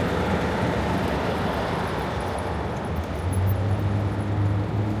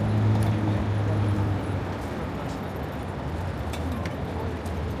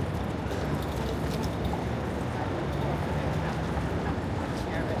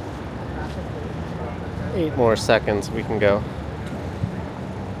 Eight more seconds, we can go.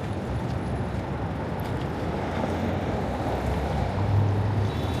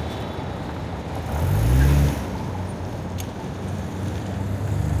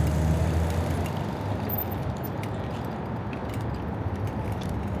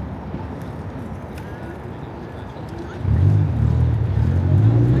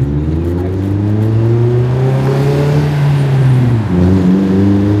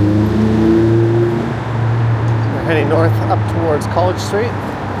 Heading north up towards College Street.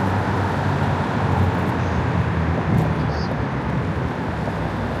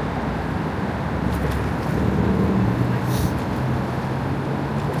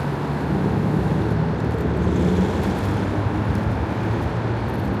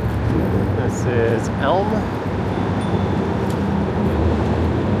 This is Elm.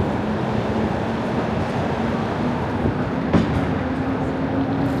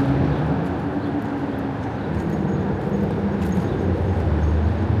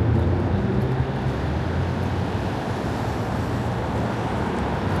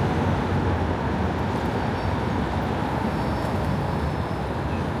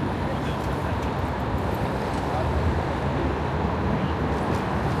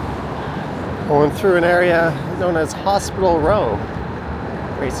 Going through an area known as Hospital Row,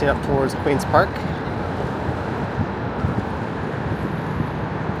 racing up towards Queen's Park.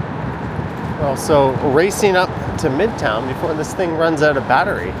 We're also racing up to Midtown before this thing runs out of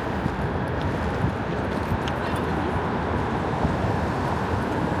battery.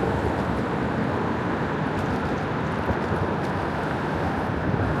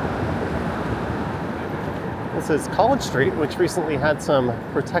 This is College Street, which recently had some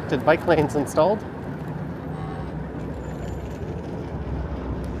protected bike lanes installed.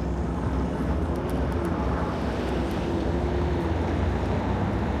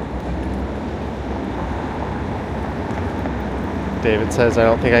 David says, I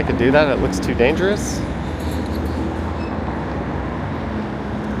don't think I could do that. It looks too dangerous.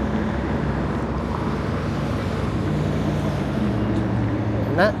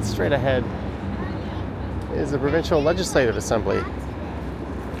 And that straight ahead is the Provincial Legislative Assembly.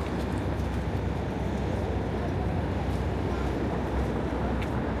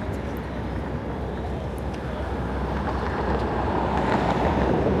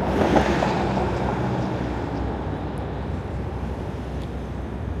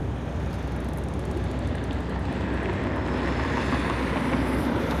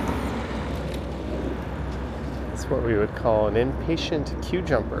 It's what we would call an inpatient queue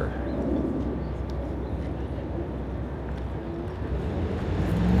jumper.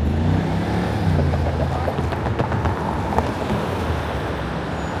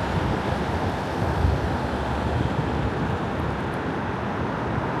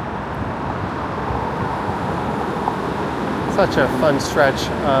 Such a fun stretch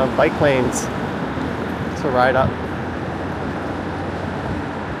of bike lanes to ride up.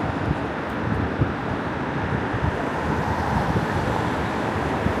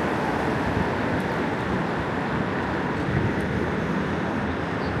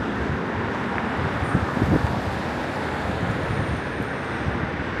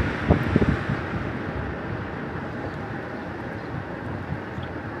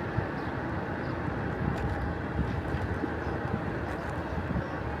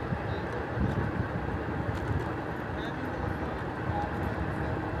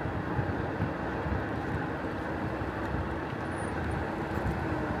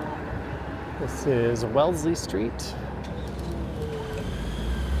 This is Wellesley Street.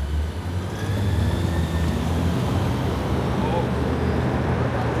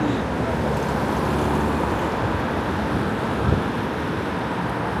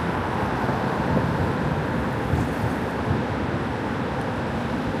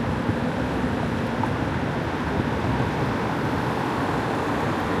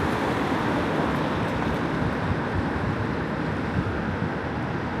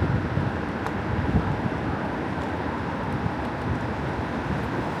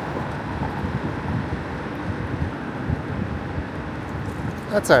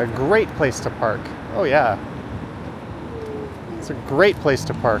 That's a great place to park. Oh yeah. It's a great place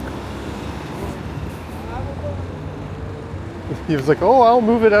to park. He was like, oh, I'll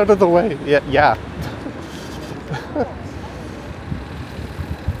move it out of the way. Yeah.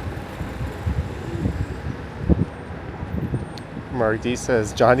 Mark D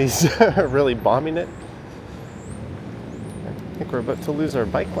says Johnny's really bombing it. I think we're about to lose our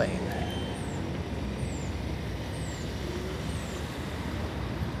bike lane.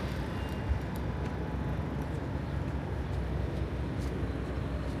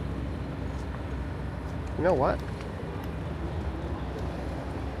 You know what?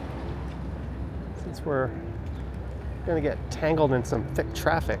 Since we're gonna get tangled in some thick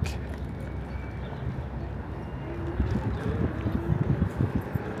traffic,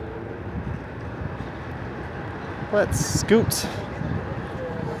 let's scoot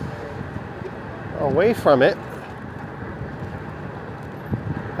away from it.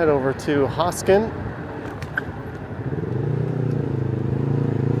 Head over to Hoskin.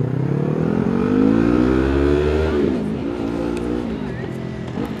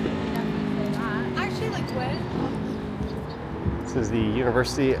 This is the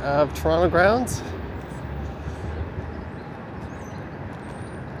University of Toronto grounds.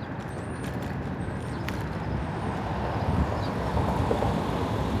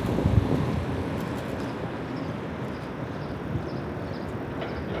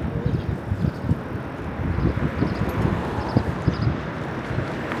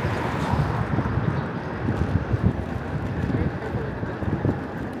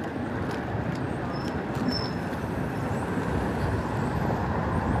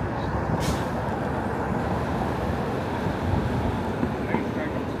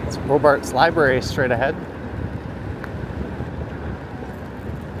 Robarts Library straight ahead.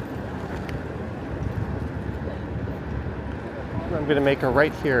 I'm going to make a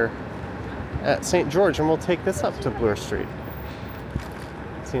right here at St. George and we'll take this up to Bloor Street.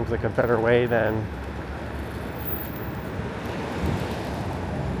 Seems like a better way than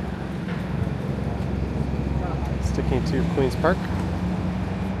sticking to Queen's Park.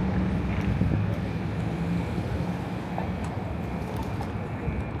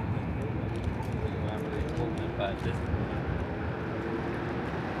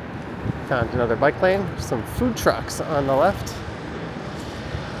 Found another bike lane, some food trucks on the left.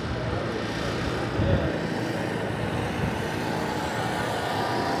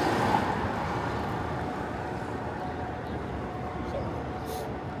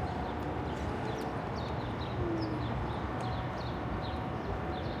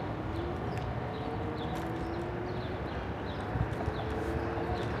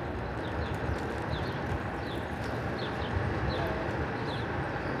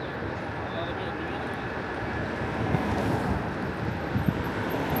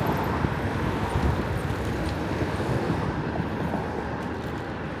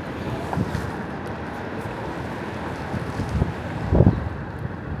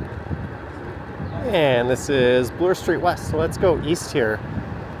 And this is Bloor Street West, so let's go east here.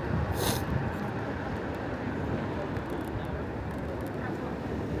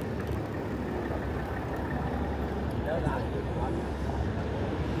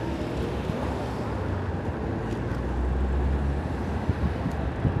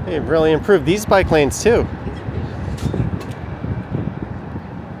 They've really improved these bike lanes too.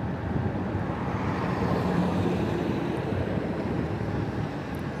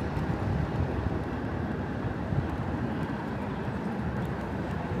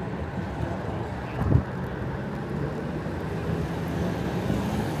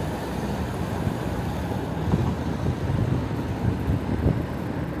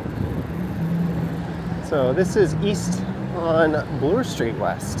 So this is east on Bloor Street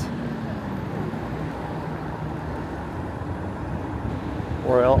West.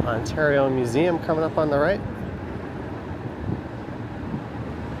 Royal Ontario Museum coming up on the right.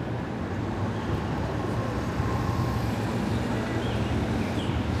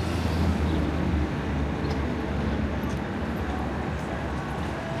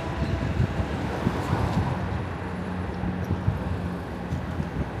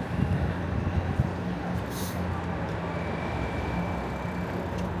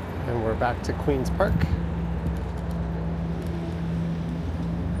 And we're back to Queen's Park.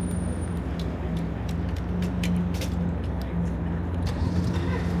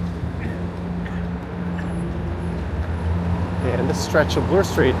 And this stretch of Bloor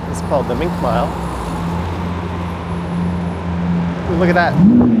Street is called the Mink Mile. Ooh, look at that.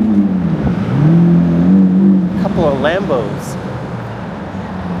 A couple of Lambos.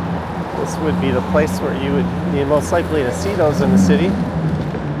 This would be the place where you would be most likely to see those in the city.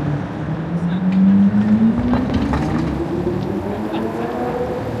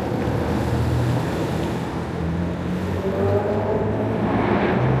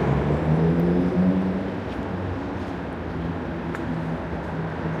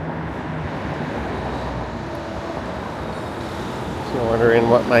 If you're wondering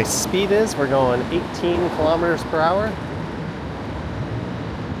what my speed is, we're going 18 kilometers per hour.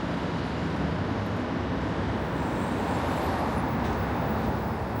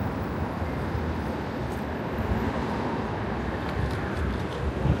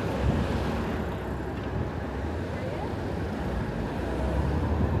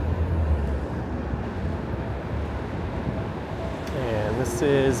 And this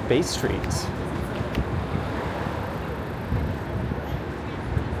is Bay Street.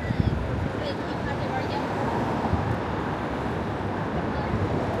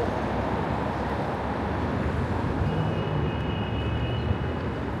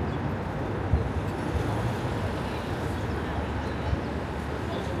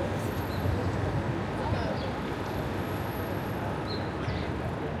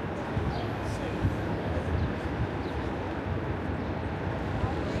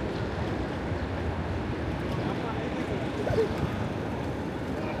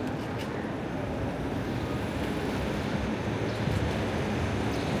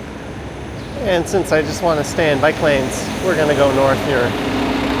 And since I just want to stay in bike lanes, we're going to go north here.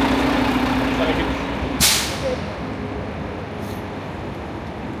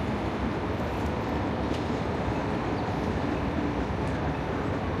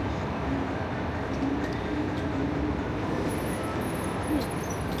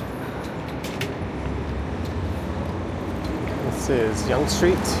 This is Yonge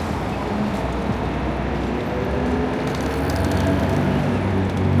Street.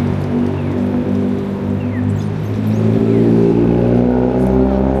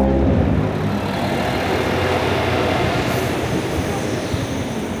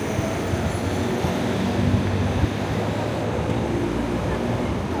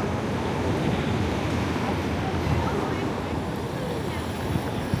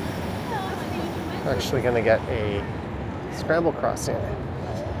 Actually going to get a scramble crossing.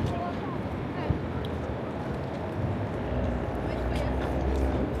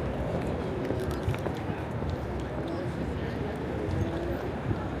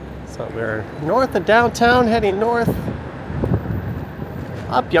 So we're north of downtown, heading north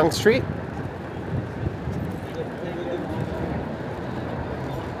up Yonge Street.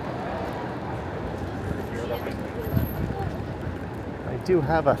 I do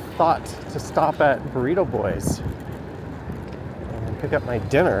have a thought to stop at Burrito Boys and pick up my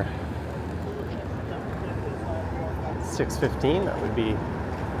dinner. 6:15, that would be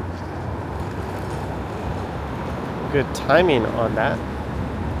good timing on that.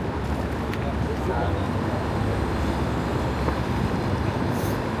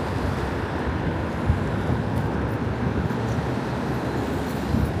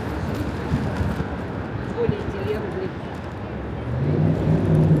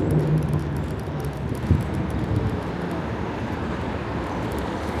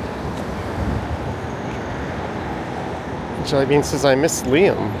 Jelly Bean says I miss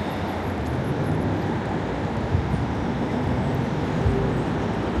Liam.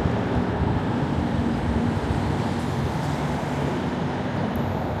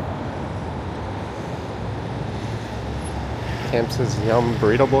 Camp says yum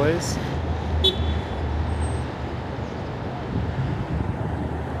Burrito Boys.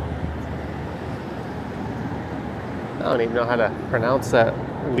 I don't even know how to pronounce that.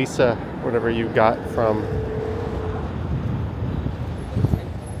 Lisa, whatever you got from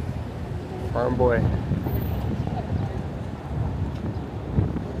Farm Boy.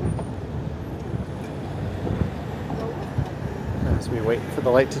 we wait for the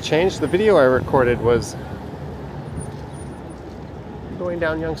light to change. The video I recorded was going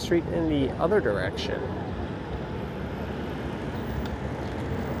down Yonge Street in the other direction.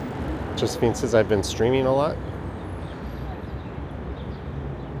 Josephine says I've been streaming a lot.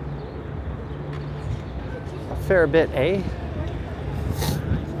 A fair bit, eh?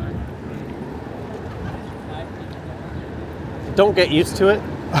 Don't get used to it.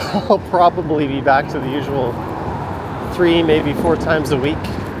 I'll probably be back to the usual 3, maybe 4 times a week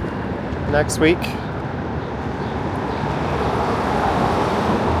next week.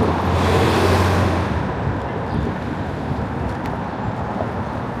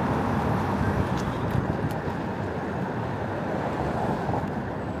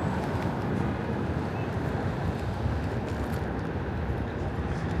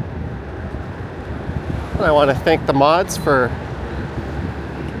 I want to thank the mods for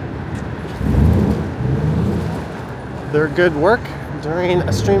their good work during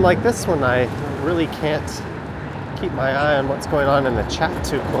a stream like this when I really can't keep my eye on what's going on in the chat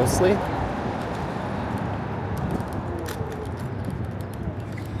too closely.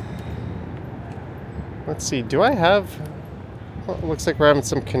 Let's see, do I have... Well, it looks like we're having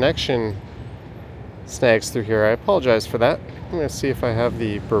some connection snags through here. I apologize for that. I'm going to see if I have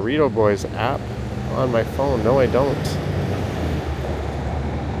the Burrito Boys app on my phone. No, I don't.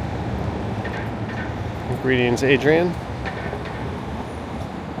 Greetings, Adrian.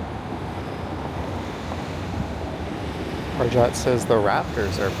 Arjot says the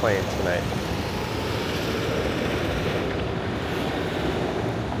Raptors are playing tonight.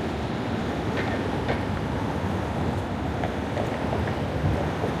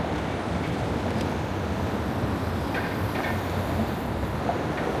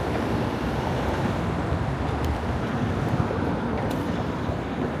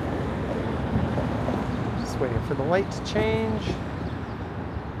 Waiting for the light to change.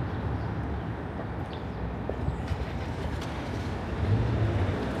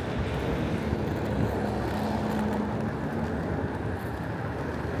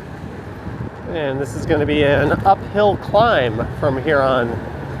 And this is going to be an uphill climb from here on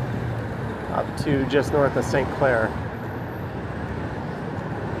up to just north of St. Clair.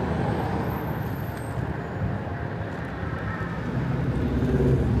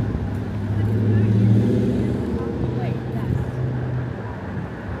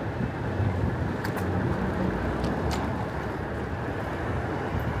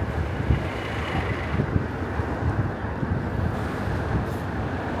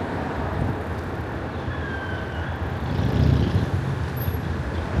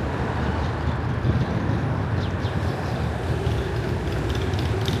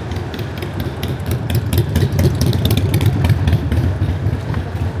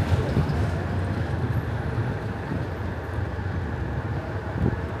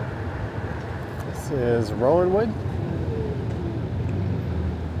 Is Rowanwood.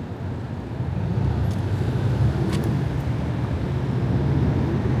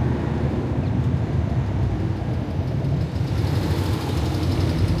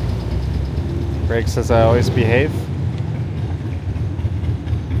 Greg says I always behave.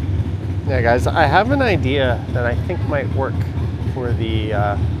 Yeah, guys, I have an idea that I think might work for the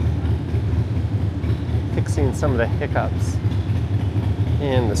fixing some of the hiccups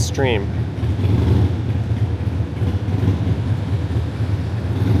in the stream.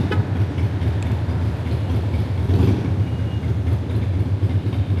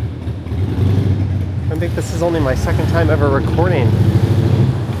 I think this is only my second time ever recording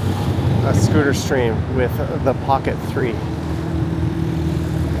a scooter stream with the Pocket 3.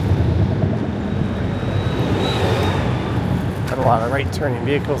 Got a lot of right turning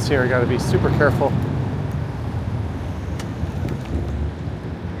vehicles here, got to be super careful.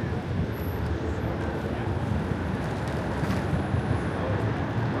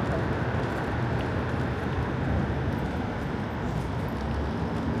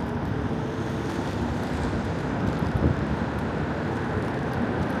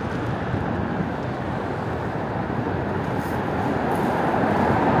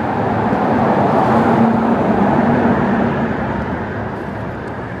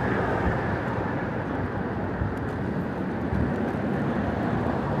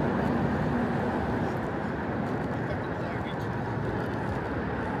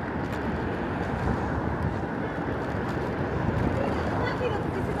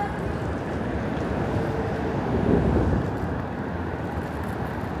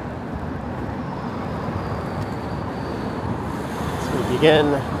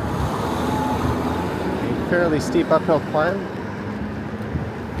 Again, a fairly steep uphill climb.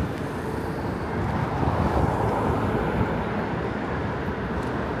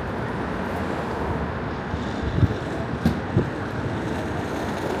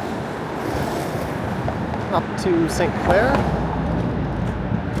 up to St. Clair.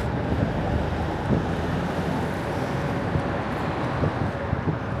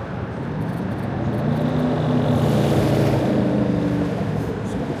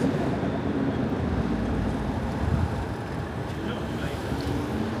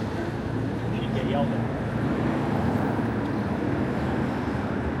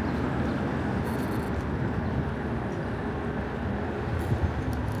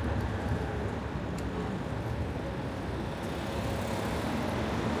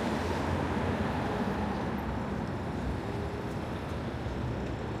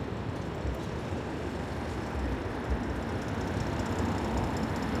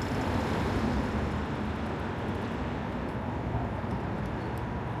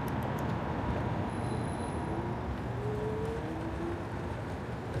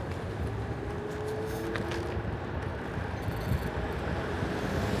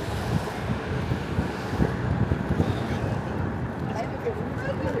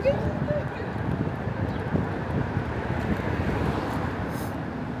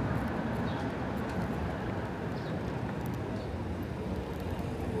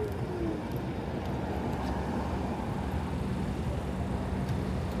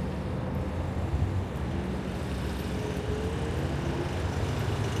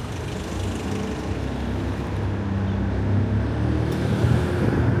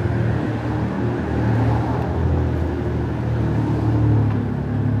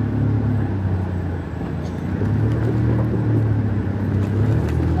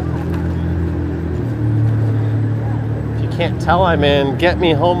 Can't tell I'm in get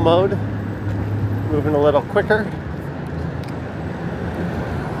me home mode, moving a little quicker.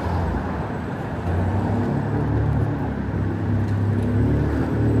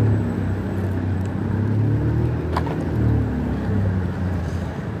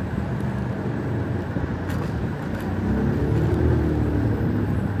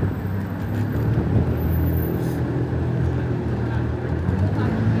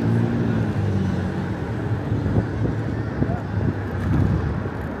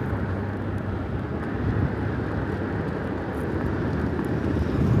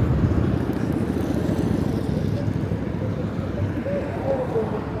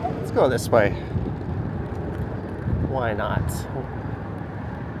 Go this way. Why not?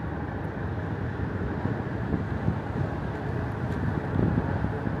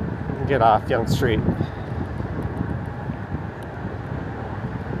 Get off Young Street.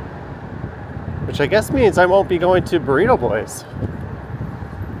 Which I guess means I won't be going to Burrito Boys.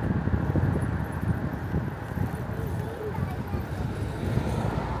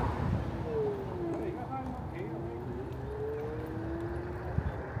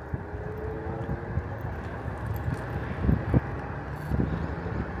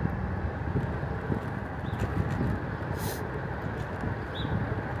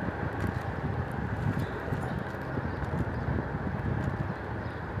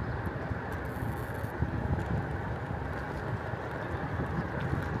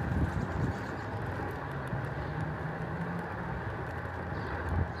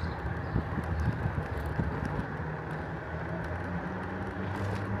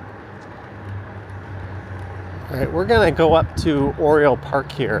 All right, we're gonna go up to Oriole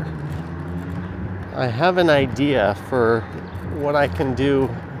Park here. I have an idea for what I can do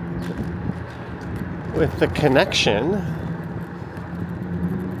with the connection.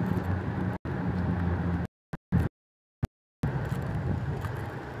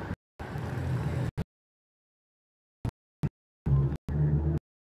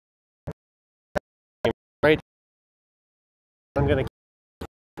 Right, I'm gonna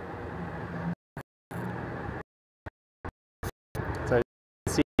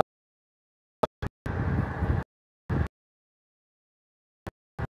see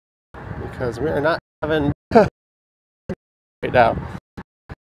because we are not having right now.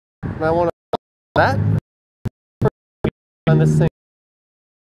 And I want to that on this thing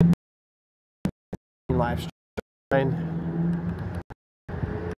live stream.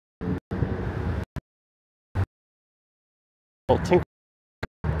 Tink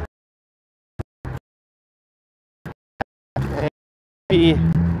be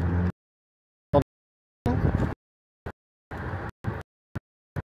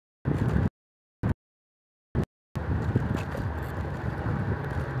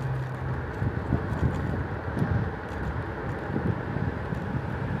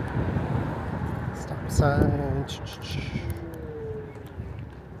stop sign.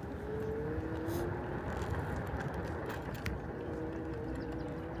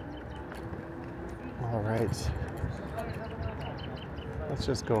 All right. Let's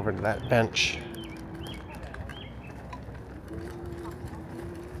just go over to that bench.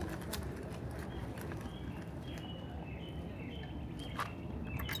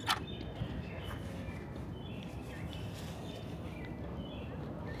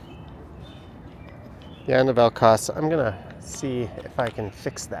 Yeah, Novell costs. I'm gonna see if I can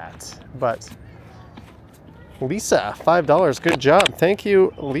fix that. But Lisa, $5. Good job. Thank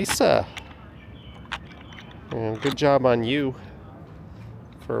you, Lisa. And good job on you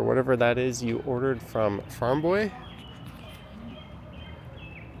for whatever that is you ordered from Farm Boy.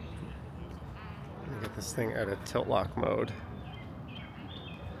 Let me get this thing out of tilt lock mode.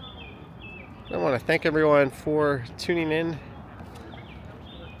 I want to thank everyone for tuning in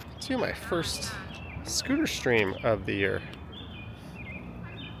to my first scooter stream of the year.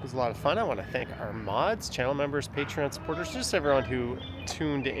 It was a lot of fun. I want to thank our mods, channel members, Patreon supporters, just everyone who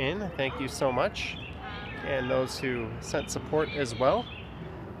tuned in. Thank you so much. And those who sent support as well.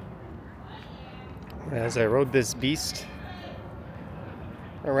 As I rode this beast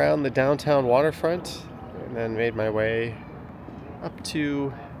around the downtown waterfront and then made my way up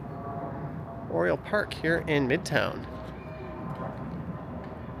to Oriole Park here in Midtown.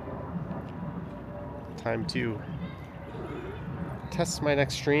 Time to test my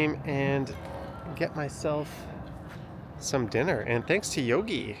next stream and get myself some dinner. And thanks to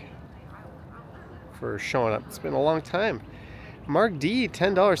Yogi for showing up. It's been a long time. Mark D,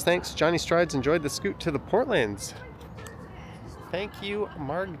 $10. Thanks. Johnny Strides enjoyed the scoot to the Portlands. Thank you,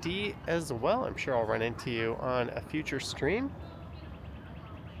 Mark D, as well. I'm sure I'll run into you on a future stream.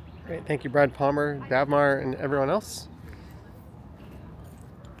 Great. Thank you, Brad Palmer, Davmar, and everyone else.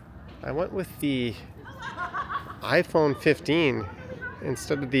 I went with the iPhone 15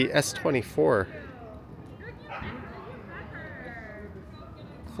 instead of the S24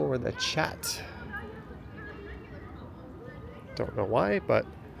 for the chat. Don't know why, but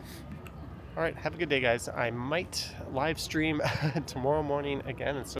all right, have a good day, guys. I might live stream tomorrow morning again, and so